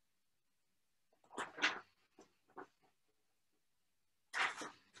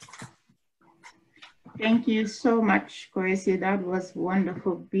 Thank you so much, Kwasi. That was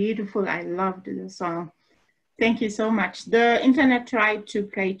wonderful, beautiful. I loved the song. Thank you so much. The internet tried to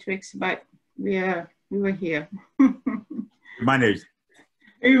play tricks, but we were here. Managed.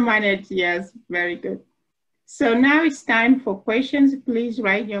 We managed, yes, very good. So now it's time for questions. Please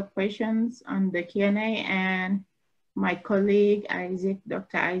write your questions on the Q&A, and my colleague,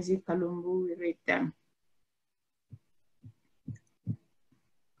 Dr. Isaac Kalumbu, will read them.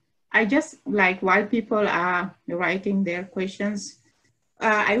 I just like, while people are writing their questions,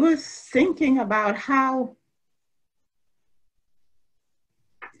 I was thinking about how,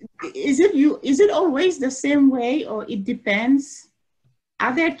 is it always the same way, or it depends?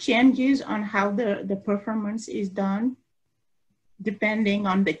 Are there changes on how the performance is done, depending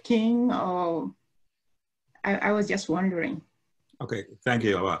on the king, or I was just wondering. Okay, thank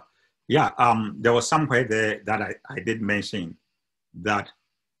you. Yeah, there was somewhere there that I did mention that,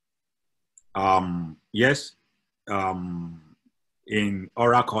 yes, in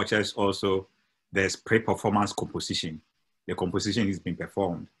oral cultures also, there's pre-performance composition. The composition is being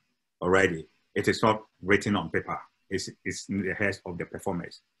performed already. It is not written on paper. It's in the heads of the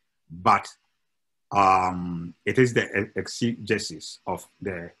performers. But it is the exegesis of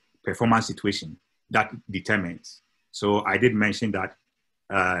the performance situation that determines. So I did mention that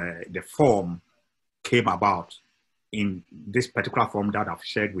the form came about in this particular form that I've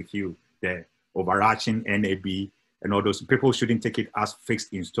shared with you, the overarching NAB, and all those. People shouldn't take it as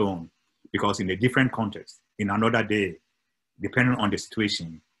fixed in stone, because in a different context, in another day, depending on the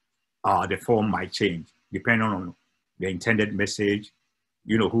situation, the form might change, depending on the intended message,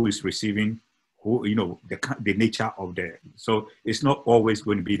 who is receiving, who, the nature of so it's not always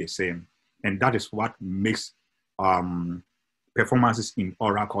going to be the same. And that is what makes performances in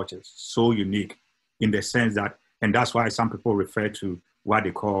oral cultures so unique, in the sense that, and that's why some people refer to what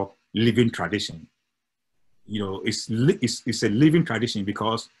they call living tradition. It's a living tradition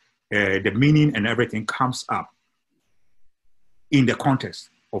because the meaning and everything comes up in the context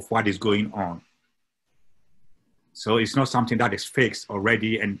of what is going on. So it's not something that is fixed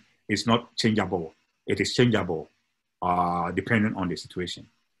already and it's not changeable. It is changeable depending on the situation.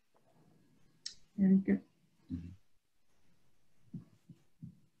 Very good.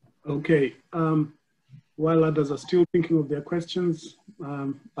 Okay. While others are still thinking of their questions,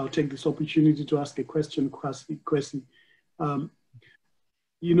 I'll take this opportunity to ask a question, Kwasi.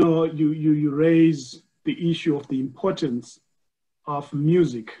 You raise the issue of the importance of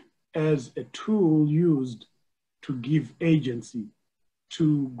music as a tool used to give agency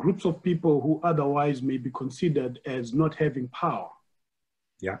to groups of people who otherwise may be considered as not having power.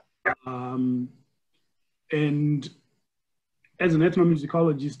 Yeah. And as an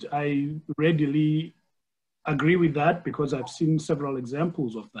ethnomusicologist, I readily agree with that because I've seen several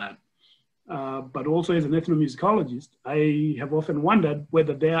examples of that. But also as an ethnomusicologist, I have often wondered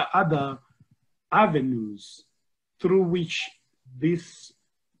whether there are other avenues through which this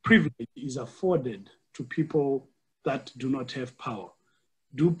privilege is afforded to people that do not have power.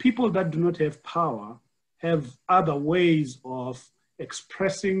 Do people that do not have power have other ways of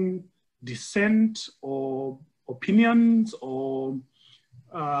expressing dissent or opinions or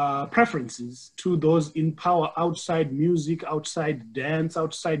preferences to those in power outside music, outside dance,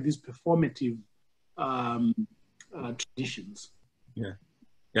 outside these performative traditions?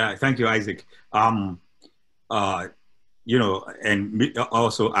 Yeah, thank you, Isaac. And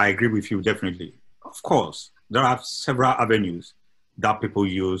also I agree with you definitely. Of course, there are several avenues that people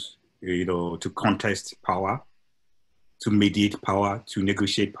use, to contest power, to mediate power, to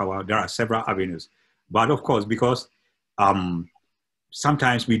negotiate power. There are several avenues. But of course, because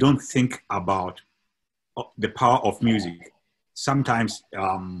sometimes we don't think about the power of music. Sometimes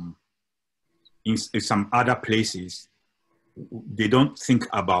in some other places, they don't think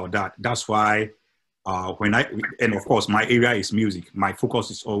about that. That's why and of course, my area is music. My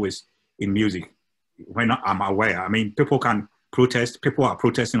focus is always in music. When I'm aware, people can protest. People are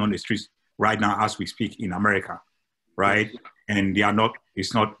protesting on the streets right now as we speak in America, right? And they are not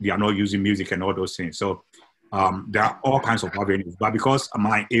using music and all those things. So there are all kinds of avenues. But because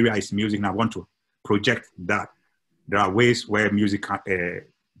my area is music and I want to project that, there are ways where music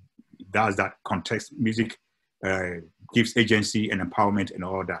does that context. Music gives agency and empowerment and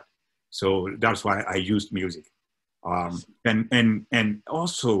all that. So that's why I used music. And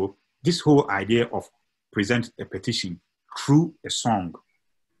also this whole idea of present a petition through a song,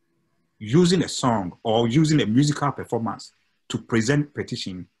 using a song or using a musical performance to present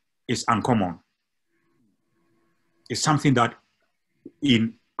petition is uncommon. It's something that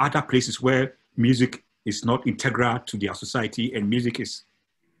in other places where music is not integral to their society and music is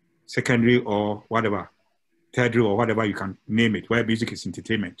secondary or whatever, tertiary or whatever you can name it, where music is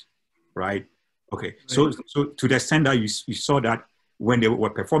entertainment, right? Okay, so to the extent that you saw that when they were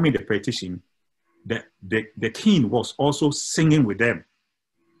performing the petition, the king was also singing with them.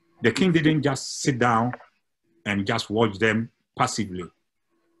 The king didn't just sit down and just watch them passively,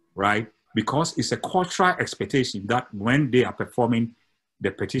 right? Because it's a cultural expectation that when they are performing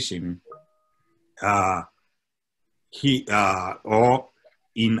the petition, or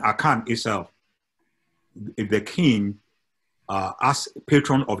in Akan itself, the king, as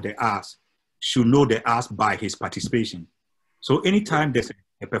patron of the arts, should know the arts by his participation. So anytime there's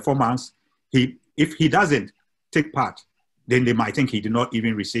a performance, if he doesn't take part, then they might think he did not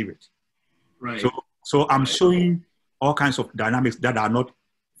even receive it. Right. So I'm showing all kinds of dynamics that are not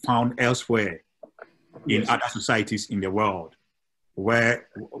found elsewhere in other societies in the world, where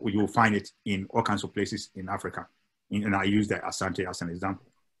you will find it in all kinds of places in Africa. And I use the Asante as an example.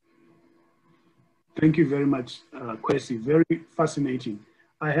 Thank you very much, Kwasi. Very fascinating.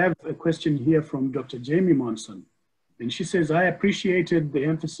 I have a question here from Dr. Jamie Monson. And she says, I appreciated the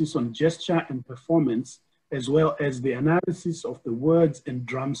emphasis on gesture and performance, as well as the analysis of the words and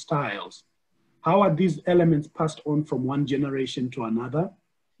drum styles. How are these elements passed on from one generation to another?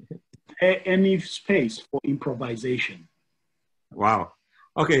 Is there any space for improvisation? Wow.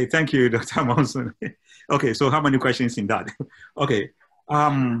 Okay, thank you, Dr. Monson. Okay, so how many questions in that? Okay.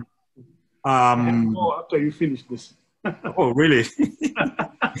 After you finish this. Oh, really?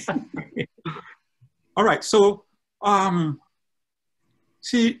 All right, so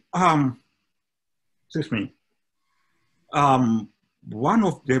excuse me. one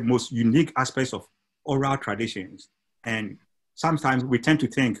of the most unique aspects of oral traditions. And sometimes we tend to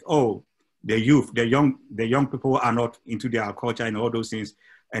think, oh, the youth, the young people are not into their culture and all those things.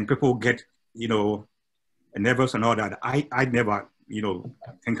 And people get, you know, nervous and all that. I never, you know,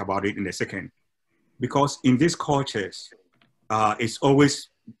 think about it in a second. Because in these cultures, it's always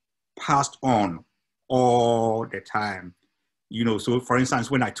passed on all the time. You know, so for instance,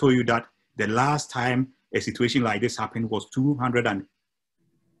 when I told you that the last time a situation like this happened was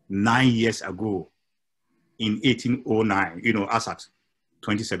 209 years ago in 1809, you know, as at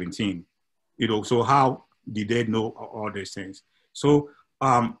 2017, you know, so how did they know all these things? So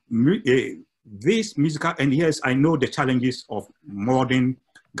this musical, and yes, I know the challenges of modern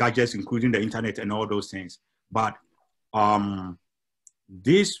gadgets, including the internet and all those things, but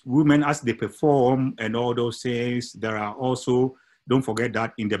these women, as they perform and all those things, there are also, don't forget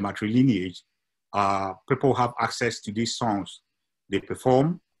that in the matrilineage, people have access to these songs. They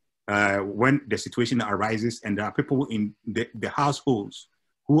perform when the situation arises, and there are people in the households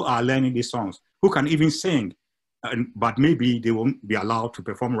who are learning these songs, who can even sing, but maybe they won't be allowed to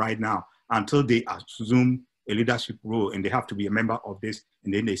perform right now until they assume a leadership role, and they have to be a member of this,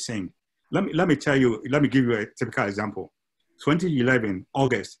 and then they sing. Let me tell you, let me give you a typical example. 2011,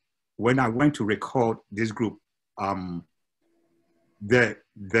 August, when I went to record this group, the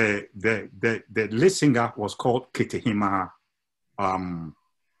lead singer was called Kete.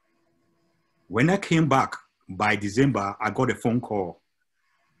 When I came back by December, I got a phone call.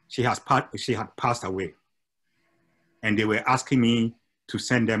 She had passed away, and they were asking me to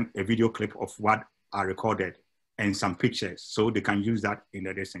send them a video clip of what I recorded and some pictures so they can use that in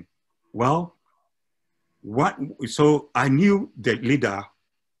the lesson. Well, so I knew the leader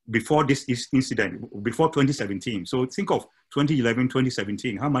before this incident, before 2017. So think of 2011,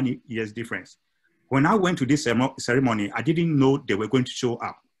 2017, how many years difference? When I went to this ceremony, I didn't know they were going to show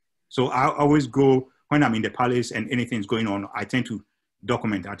up. So I always go, when I'm in the palace and anything's going on, I tend to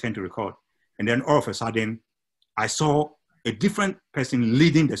document, I tend to record. And then all of a sudden, I saw a different person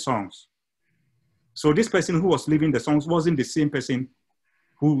leading the songs. So this person who was leading the songs wasn't the same person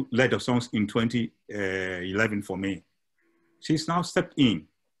who led the songs in 2011 for me. She's now stepped in.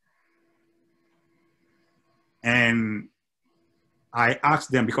 And I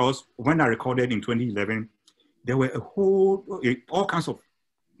asked them, because when I recorded in 2011, there were all kinds of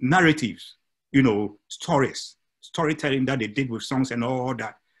narratives, you know, storytelling that they did with songs and all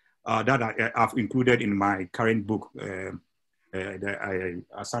that, that I've included in my current book,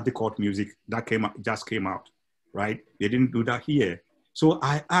 Asante Court Music, that just came out, right? They didn't do that here. So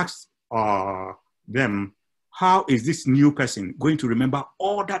I asked them, how is this new person going to remember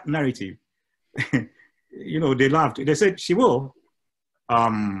all that narrative? You know, they laughed. They said, she will.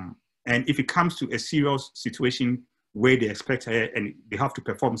 And if it comes to a serious situation where they expect her and they have to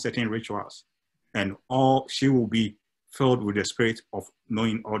perform certain rituals, and she will be filled with the spirit of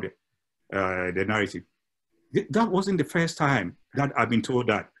knowing all the narrative. That wasn't the first time that I've been told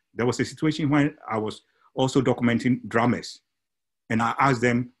that. There was a situation when I was also documenting drummers. And I asked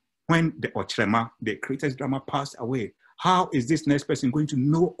them, when the Ochrema, the greatest drummer, passed away, how is this next person going to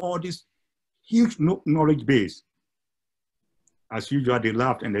know all this huge knowledge base? As usual, they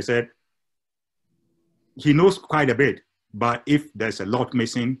laughed and they said, he knows quite a bit, but if there's a lot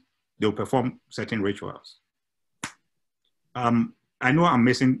missing, they'll perform certain rituals. I know I'm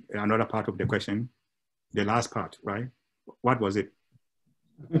missing another part of the question, the last part, right? What was it?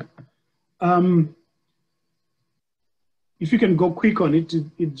 If you can go quick on it,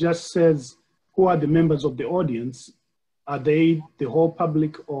 it just says, who are the members of the audience? Are they the whole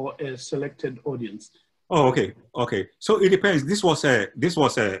public or a selected audience? Oh, okay. So it depends. This was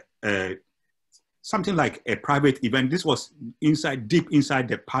something like a private event. This was deep inside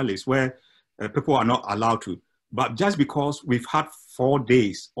the palace where people are not allowed to. But just because we've had 4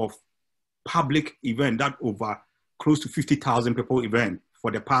 days of public event, that over close to 50,000 people event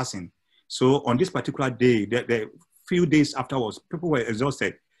for the passing. So on this particular day, the few days afterwards, people were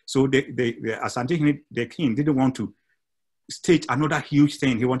exhausted. So the Asante, the king, didn't want to stage another huge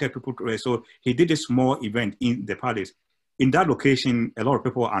thing. He wanted people to rest. So he did a small event in the palace. In that location, a lot of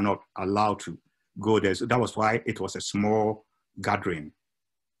people are not allowed to go there. So that was why it was a small gathering.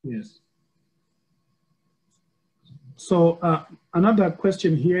 Yes. So another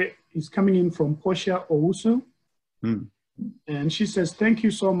question here is coming in from Portia Owusu. And she says, thank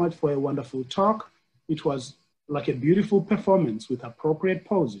you so much for a wonderful talk. It was like a beautiful performance with appropriate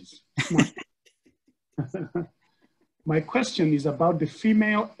poses. My question is about the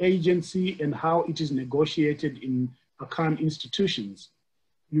female agency and how it is negotiated in Akan institutions.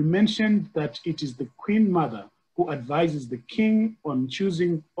 You mentioned that it is the Queen Mother who who advises the king on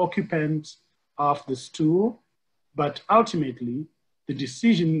choosing occupants of the stool, but ultimately the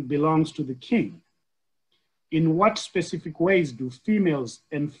decision belongs to the king. In what specific ways do females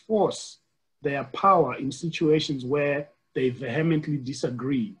enforce their power in situations where they vehemently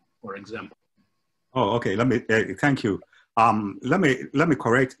disagree, for example? Oh, okay. Let me thank you. Let me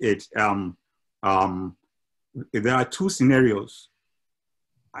correct it. There are two scenarios.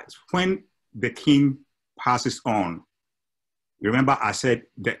 When the king passes on, remember I said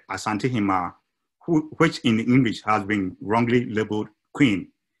the Asante Hima, which in English has been wrongly labeled queen,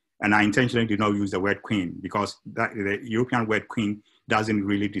 and I intentionally did not use the word queen because the European word queen doesn't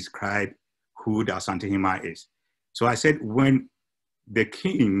really describe who the Asante Hima is. So I said when the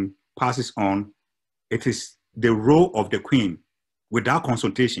king passes on, it is the role of the queen, without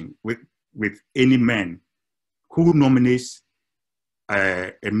consultation with any man, who nominates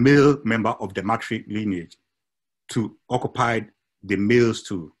a male member of the matriarch lineage to occupy the male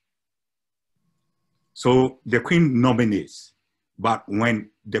stool. So the queen nominates, but when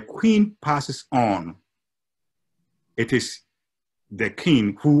the queen passes on, it is the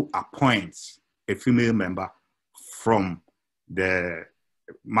king who appoints a female member from the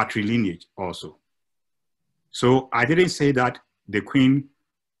matrilineage also. So I didn't say that the queen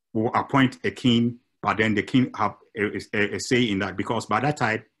will appoint a king, but then the king have a say in that, because by that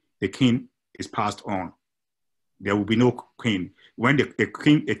time, the king is passed on. There will be no queen. When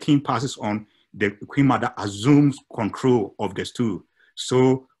a king passes on, the queen mother assumes control of the stool.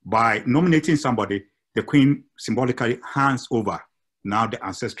 So by nominating somebody, the queen symbolically hands over now the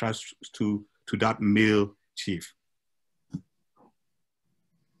ancestral stool to that male chief.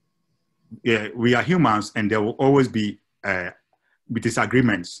 Yeah, we are humans, and there will always be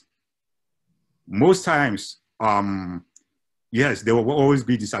disagreements. Most times, yes, there will always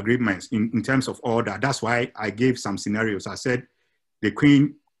be disagreements in terms of order. That's why I gave some scenarios. I said the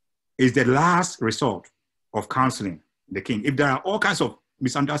queen is the last resort of counseling the king. If there are all kinds of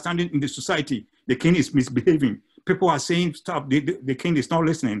misunderstanding in the society, the king is misbehaving, people are saying stuff, the king is not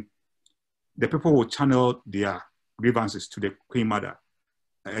listening, the people will channel their grievances to the queen mother.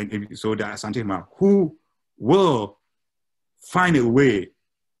 And so the Asante Hima, who will find a way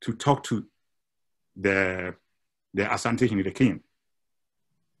to talk to the Asante Hima, the king.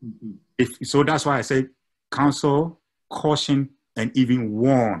 Mm-hmm. So that's why I say counsel, caution, and even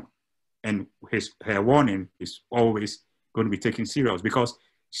warn. And her warning is always going to be taken serious, because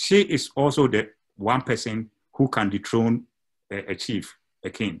she is also the one person who can dethrone a chief, a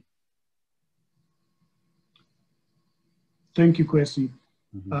king. Thank you, Kwasi.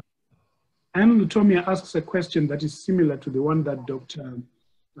 Mm-hmm. Anne Lutomia asks a question that is similar to the one that Dr.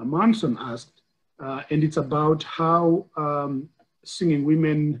 Manson asked, and it's about how singing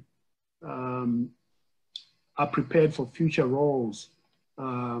women are prepared for future roles.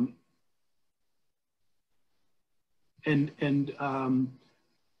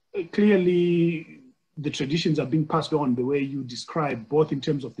 Clearly, the traditions are being passed on the way you described, both in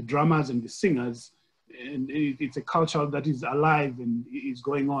terms of the drummers and the singers, and it's a culture that is alive and is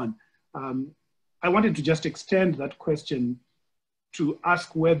going on. I wanted to just extend that question to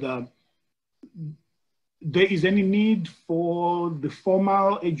ask whether there is any need for the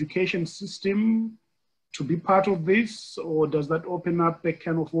formal education system to be part of this, or does that open up a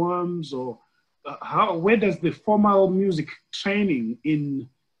can of worms, or where does the formal music training in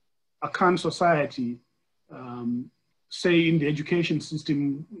a Akan society, say in the education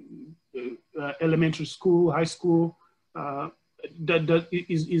system, elementary school, high school,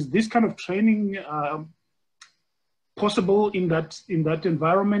 is this kind of training possible in that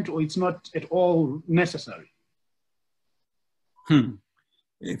environment, or it's not at all necessary?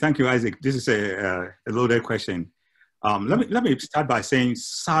 Thank you, Isaac. This is a loaded question. Let me start by saying,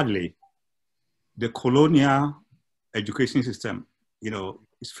 sadly, the colonial education system,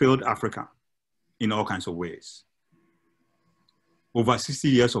 it's failed Africa in all kinds of ways. Over 60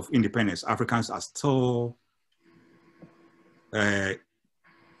 years of independence, Africans are still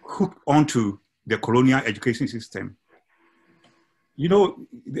hooked onto the colonial education system.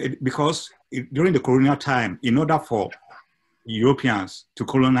 Because during the colonial time, in order for Europeans to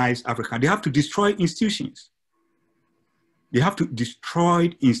colonize Africa, they have to destroy institutions. They have to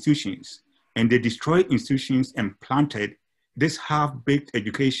destroy institutions, and they destroyed institutions and planted this half-baked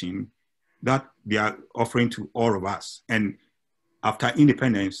education that they are offering to all of us. And after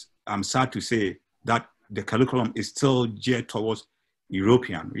independence, I'm sad to say that the curriculum is still geared towards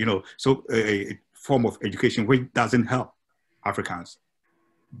European, so a form of education which doesn't help Africans.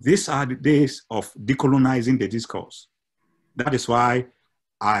 These are the days of decolonizing the discourse. That is why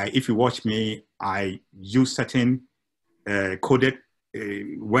if you watch me, I use certain coded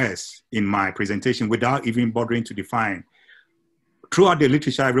words in my presentation without even bothering to define. Throughout the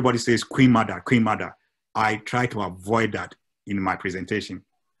literature, everybody says Queen Mother, Queen Mother. I try to avoid that in my presentation,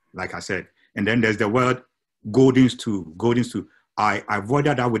 like I said. And then there's the word golden stew, golden stew. I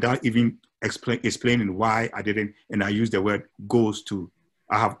avoided that without even explaining why I didn't, and I use the word goes to.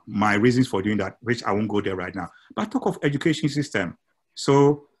 I have my reasons for doing that, which I won't go there right now. But talk of education system.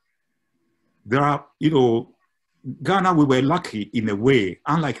 So there are, you know, Ghana, we were lucky in a way,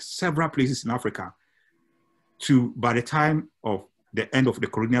 unlike several places in Africa, to, by the time of the end of the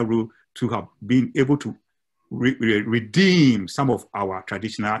colonial rule, to have been able to redeem some of our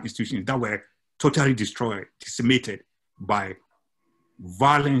traditional institutions that were totally destroyed, decimated by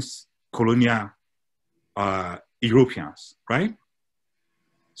violence, colonial Europeans, right?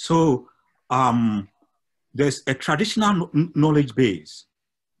 So there's a traditional knowledge base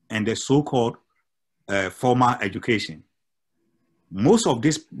and the so-called formal education. Most of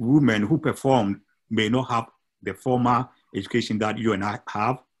these women who perform may not have the formal education that you and I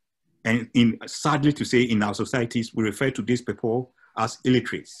have. And sadly to say, in our societies, we refer to these people as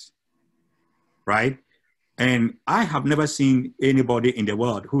illiterates, right? And I have never seen anybody in the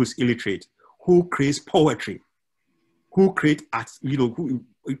world who is illiterate, who creates poetry, who create art, you know,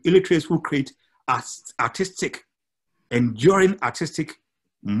 illiterates who create artistic, enduring artistic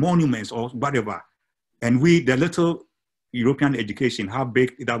monuments or whatever. And we, the little European education, how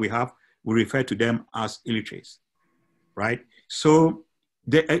big that we have, we refer to them as illiterates, right? So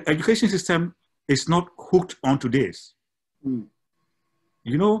the education system is not hooked onto this. Mm.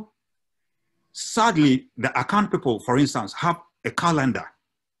 You know, sadly, the Akan people, for instance, have a calendar,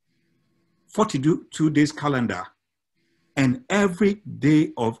 42 days calendar, and every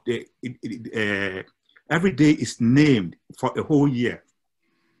day of the, every day is named for a whole year.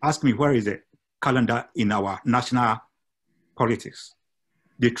 Ask me, where is the calendar in our national politics?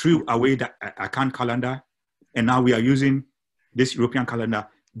 They threw away the Akan calendar, and now we are using this European calendar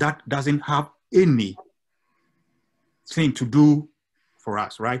that doesn't have anything to do for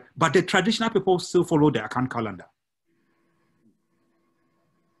us, right? But the traditional people still follow the Akan calendar.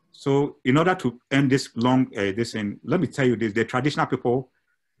 So in order to end this long, let me tell you this, the traditional people,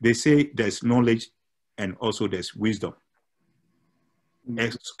 they say there's knowledge and also there's wisdom.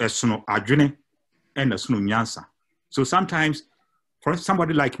 So sometimes for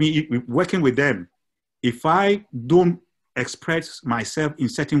somebody like me, working with them, if I don't express myself in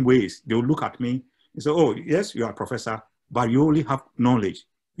certain ways, they'll look at me and say, oh, yes, you are a professor, but you only have knowledge.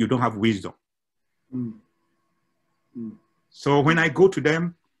 You don't have wisdom. Mm. Mm. So when I go to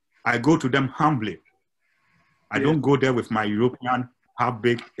them humbly. I don't go there with my European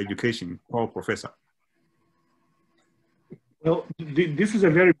half-baked education called professor. Well, this is a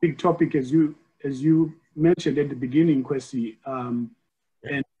very big topic, as you mentioned at the beginning, Kwasi,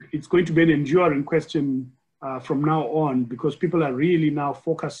 and it's going to be an enduring question from now on, because people are really now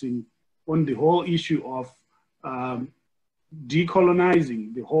focusing on the whole issue of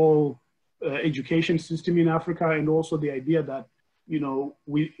decolonizing the whole education system in Africa, and also the idea that, you know,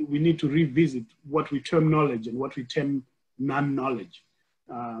 we need to revisit what we term knowledge and what we term non-knowledge.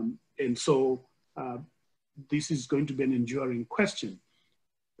 And so this is going to be an enduring question.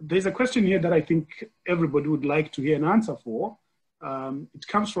 There's a question here that I think everybody would like to hear an answer for. It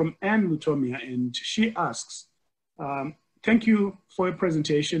comes from Anne Lutomia, and she asks, thank you for your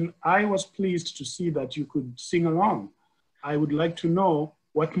presentation. I was pleased to see that you could sing along. I would like to know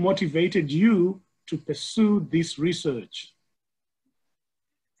what motivated you to pursue this research.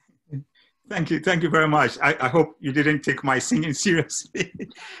 Thank you very much. I hope you didn't take my singing seriously.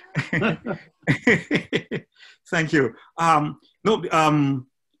 Thank you.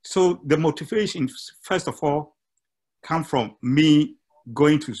 So the motivation, first of all, come from me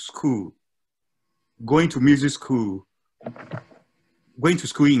going to school, going to music school, going to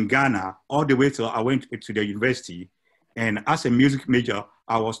school in Ghana, all the way till I went to the university. And as a music major,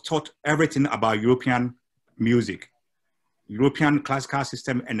 I was taught everything about European music, European classical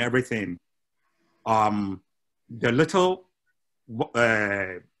system and everything. The little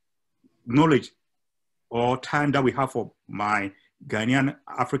knowledge or time that we have for my Ghanaian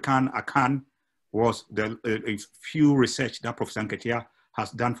African Akan was the few research that Professor Kete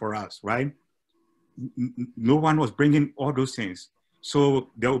has done for us, right? No one was bringing all those things.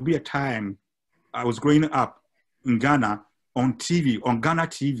 So there will be a time I was growing up in Ghana on TV, on Ghana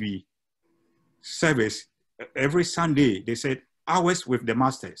TV service, every Sunday, they said, hours with the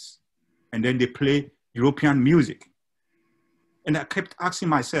masters. And then they play European music. And I kept asking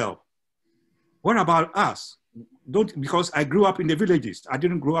myself, what about us? because I grew up in the villages. I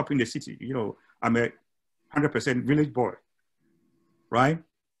didn't grow up in the city. You know, I'm a 100% village boy, right?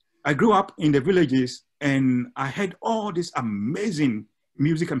 I grew up in the villages and I had all this amazing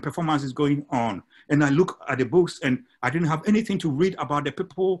music and performances going on. And I look at the books and I didn't have anything to read about the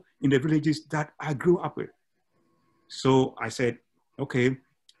people in the villages that I grew up with. So I said, okay,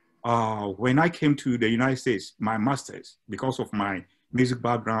 when I came to the United States, my master's, because of my music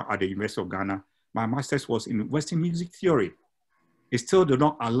background at the University of Ghana, my master's was in Western music theory. It still did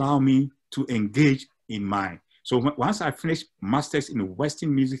not allow me to engage in mine. So once I finished master's in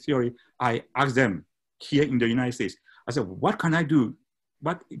Western music theory, I asked them here in the United States, I said, what can I do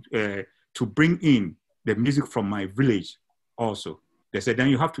to bring in the music from my village also? They said, then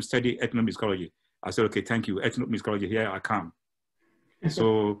you have to study ethnomusicology. I said, okay, thank you, ethnomusicology, here I come.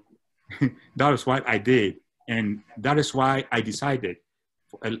 So that is what I did. And that is why I decided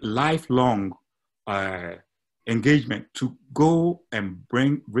for a lifelong engagement to go and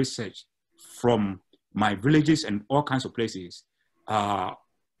bring research from my villages and all kinds of places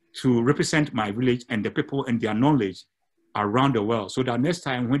to represent my village and the people and their knowledge around the world. So that next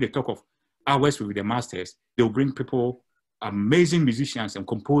time when they talk of hours with the masters, they'll bring people, amazing musicians and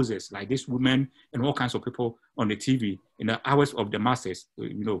composers like this woman and all kinds of people on the TV. In the hours of the masters,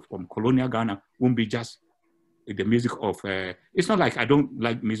 you know, from colonial Ghana, won't be just the music of, it's not like I don't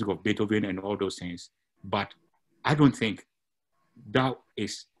like music of Beethoven and all those things, but I don't think that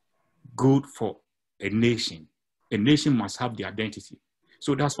is good for a nation. A nation must have the identity.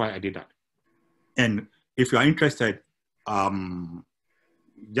 So that's why I did that. And if you are interested,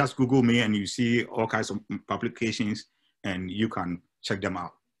 just Google me and you see all kinds of publications and you can check them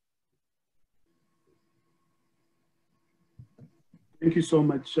out. Thank you so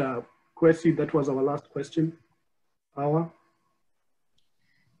much, Kwasi. That was our last question. Awa?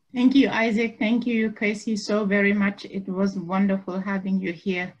 Thank you, Isaac. Thank you, Kwasi, so very much. It was wonderful having you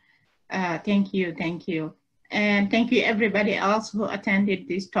here. Thank you, thank you. And thank you everybody else who attended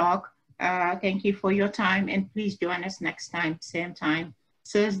this talk. Thank you for your time, and please join us next time, same time,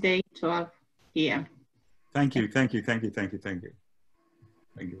 Thursday, 12 p.m. Thank you, thank you, thank you, thank you, thank you.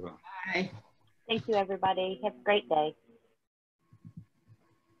 Thank you. Bye. Thank you, everybody. Have a great day.